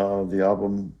 The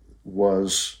album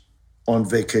was On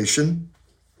Vacation.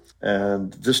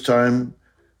 And this time,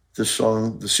 this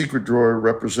song, The Secret Drawer,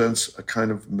 represents a kind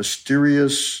of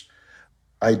mysterious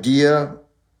idea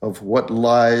of what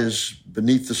lies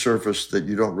beneath the surface that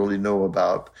you don't really know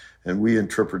about. And we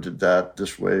interpreted that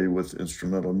this way with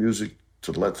instrumental music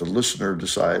to let the listener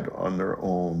decide on their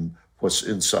own what's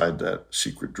inside that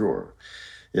secret drawer.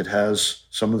 It has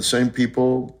some of the same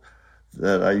people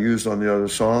that I used on the other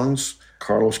songs.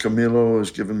 Carlos Camilo has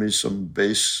given me some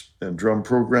bass and drum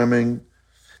programming.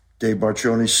 Dave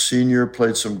Marchioni Sr.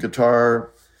 played some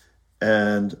guitar.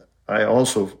 And I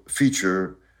also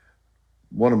feature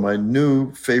one of my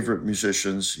new favorite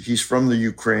musicians. He's from the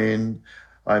Ukraine.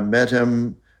 I met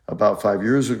him about 5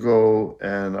 years ago,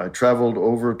 and I traveled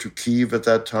over to Kyiv at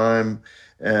that time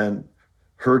and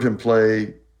heard him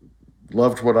play,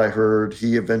 loved what I heard.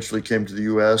 He eventually came to the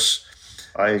U.S.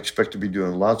 I expect to be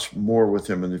doing lots more with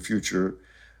him in the future.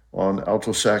 On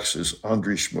alto sax is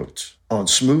Andrei Schmutz on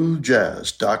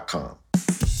smoothjazz.com.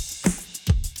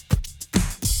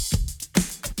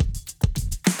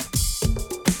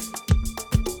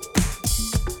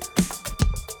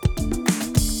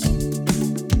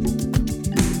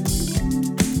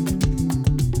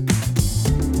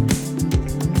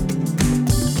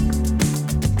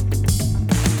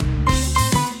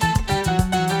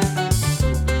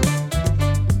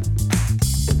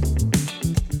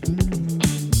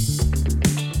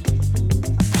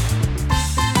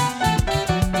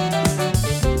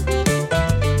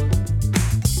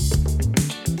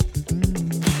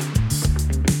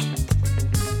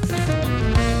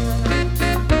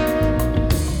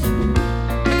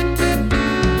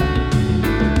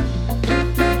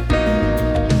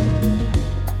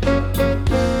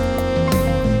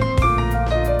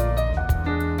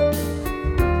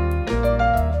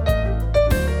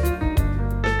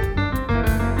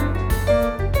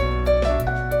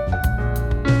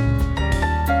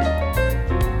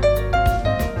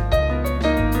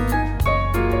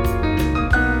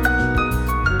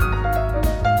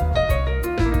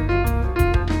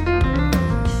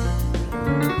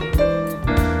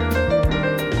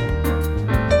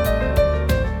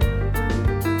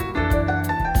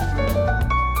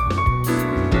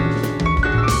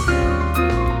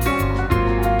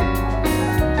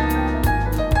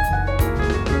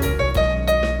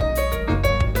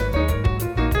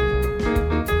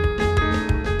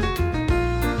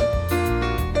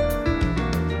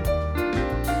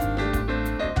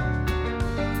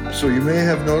 So you may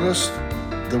have noticed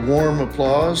the warm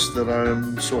applause that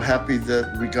I'm so happy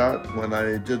that we got when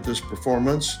I did this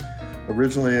performance.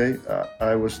 Originally,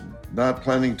 I was not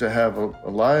planning to have a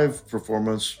live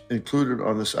performance included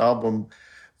on this album,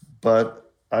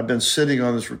 but I've been sitting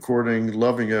on this recording,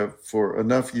 loving it for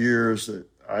enough years that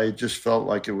I just felt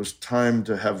like it was time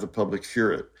to have the public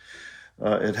hear it.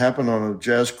 It happened on a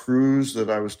jazz cruise that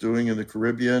I was doing in the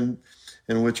Caribbean,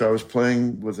 in which I was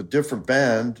playing with a different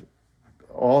band,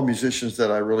 all musicians that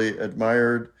I really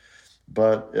admired,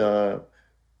 but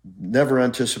never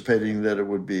anticipating that it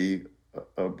would be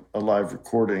a live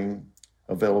recording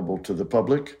available to the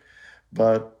public.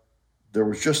 But there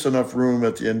was just enough room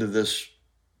at the end of this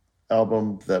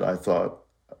album that I thought,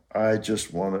 I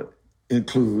just want to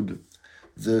include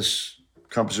this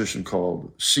composition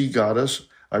called Sea Goddess.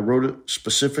 I wrote it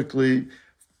specifically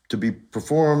to be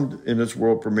performed in its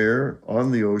world premiere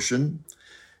on the ocean.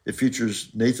 It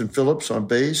features Nathan Phillips on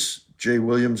bass, Jay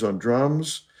Williams on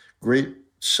drums, great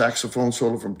saxophone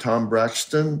solo from Tom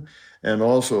Braxton, and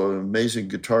also an amazing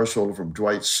guitar solo from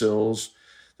Dwight Sills,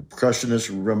 the percussionist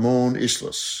Ramon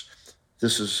Islas.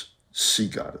 This is Sea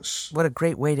Goddess. What a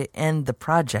great way to end the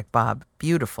project, Bob.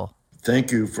 Beautiful.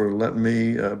 Thank you for letting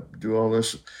me do all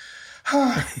this.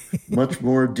 Much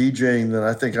more DJing than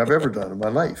I think I've ever done in my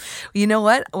life. You know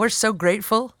what? We're so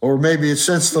grateful. Or maybe it's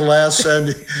since the last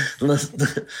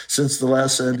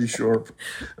Sandy Shore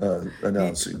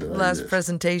announcing that Last I did.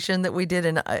 presentation that we did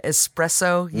in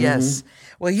Espresso. Yes.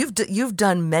 Well, you've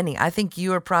done many. I think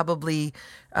you are probably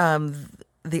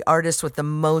the artist with the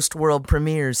most world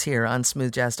premieres here on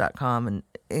smoothjazz.com, and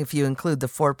if you include the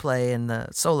foreplay and the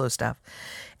solo stuff.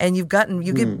 And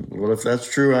Well, if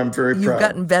that's true, I'm very proud. You've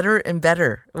gotten better and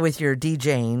better with your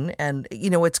DJing. And,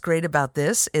 what's great about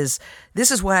this is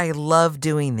why I love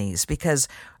doing these, because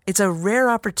it's a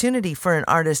rare opportunity for an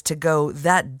artist to go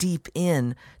that deep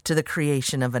in to the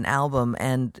creation of an album.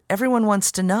 And everyone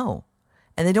wants to know.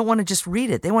 And they don't want to just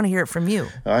read it. They want to hear it from you.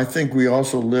 I think we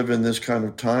also live in this kind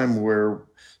of time where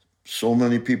so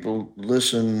many people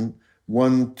listen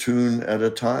one tune at a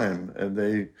time, and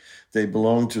they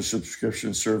belong to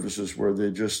subscription services where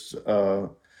they just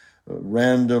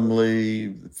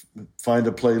randomly find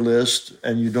a playlist,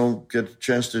 and you don't get a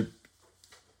chance to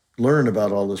learn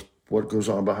about all this, what goes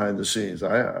on behind the scenes.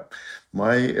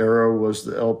 My era was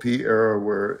the LP era,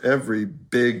 where every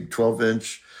big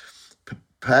 12-inch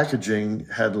packaging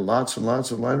had lots and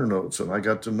lots of liner notes, and I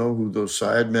got to know who those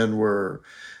sidemen were,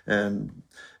 and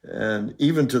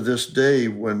even to this day,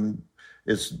 when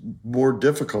it's more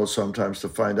difficult sometimes to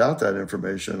find out that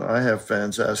information, I have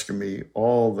fans asking me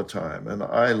all the time, and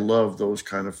I love those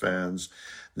kind of fans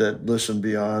that listen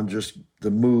beyond just the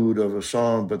mood of a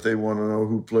song, but they want to know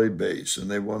who played bass,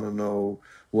 and they want to know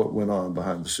what went on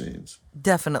behind the scenes.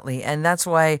 Definitely. And that's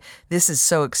why this is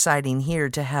so exciting here,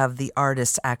 to have the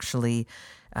artists actually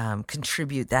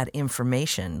contribute that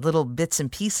information, little bits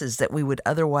and pieces that we would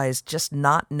otherwise just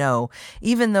not know.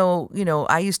 Even though,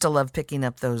 I used to love picking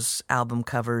up those album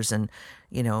covers and,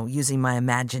 using my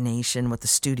imagination, what the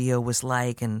studio was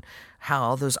like and how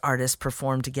all those artists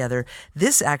performed together.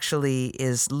 This actually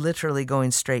is literally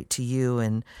going straight to you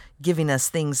and giving us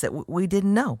things that we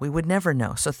didn't know, we would never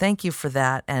know. So thank you for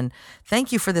that. And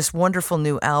thank you for this wonderful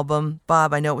new album.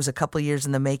 Bob, I know it was a couple of years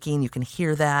in the making. You can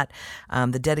hear that,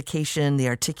 the dedication, the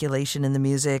articulation in the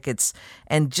music.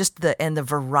 And the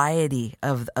variety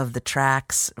of the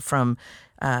tracks from,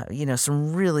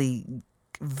 some really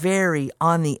very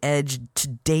on the edge to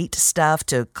date stuff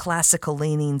to classical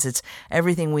leanings. It's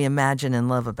everything we imagine and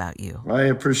love about you. I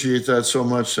appreciate that so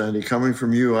much, Sandy. Coming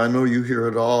from you, I know you hear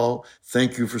it all.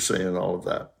 Thank you for saying all of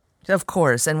that. Of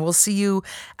course. And we'll see you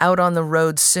out on the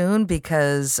road soon,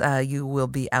 because you will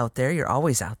be out there. You're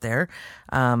always out there,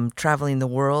 traveling the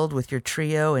world with your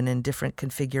trio and in different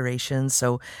configurations.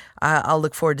 So I'll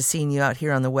look forward to seeing you out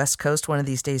here on the West Coast one of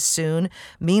these days soon.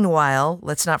 Meanwhile,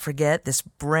 let's not forget this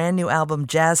brand new album,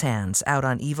 Jazz Hands, out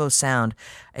on Evo Sound.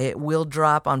 It will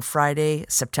drop on Friday,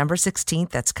 September 16th.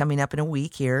 That's coming up in a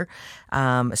week here.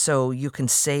 So you can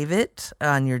save it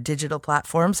on your digital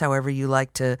platforms, however you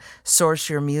like to source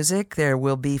your music. There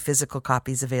will be physical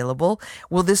copies available.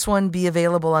 Will this one be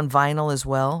available on vinyl as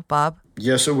well, Bob?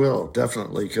 Yes, it will,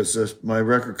 definitely, because my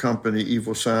record company,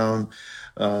 Evo Sound,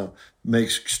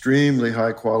 makes extremely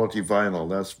high-quality vinyl.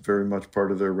 That's very much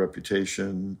part of their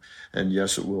reputation, and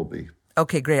yes, it will be.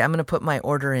 Okay, great. I'm going to put my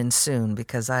order in soon,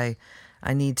 because I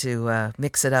need to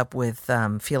mix it up with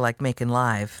Feel Like Making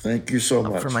Live. Thank you so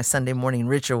much. For my Sunday morning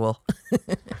ritual.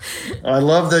 I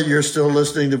love that you're still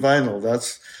listening to vinyl.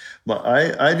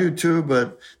 I do too,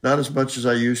 but not as much as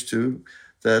I used to.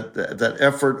 That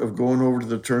effort of going over to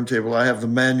the turntable. I have the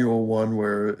manual one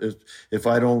where if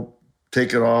I don't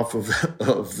take it off of,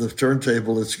 of the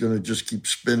turntable, it's going to just keep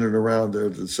spinning around there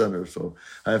at the center. So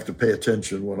I have to pay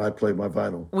attention when I play my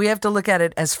vinyl. We have to look at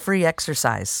it as free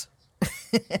exercise.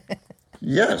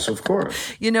 Yes, of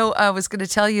course. You know, I was going to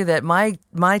tell you that my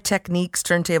Techniques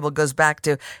turntable goes back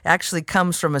to, actually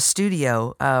comes from a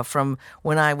studio from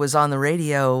when I was on the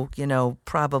radio, you know,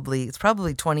 it's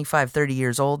probably 25, 30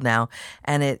 years old now.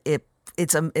 And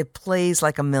it plays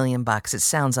like $1 million. It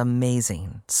sounds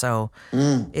amazing. So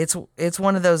it's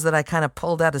one of those that I kind of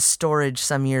pulled out of storage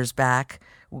some years back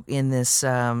in this,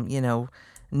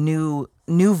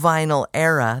 new vinyl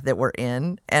era that we're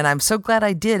in, and I'm so glad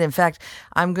I did. In fact,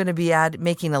 I'm going to be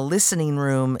making a listening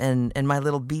room in my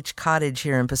little beach cottage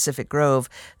here in Pacific Grove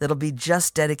that'll be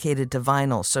just dedicated to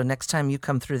vinyl. So next time you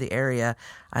come through the area,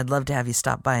 I'd love to have you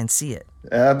stop by and see it.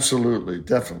 Absolutely,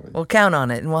 definitely. We'll count on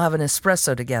it, and we'll have an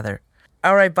espresso together.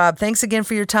 All right, Bob, thanks again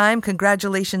for your time.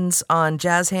 Congratulations on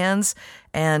Jazz Hands,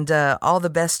 and all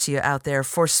the best to you out there.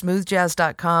 For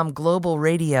smoothjazz.com Global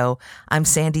Radio, I'm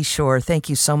Sandy Shore. Thank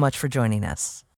you so much for joining us.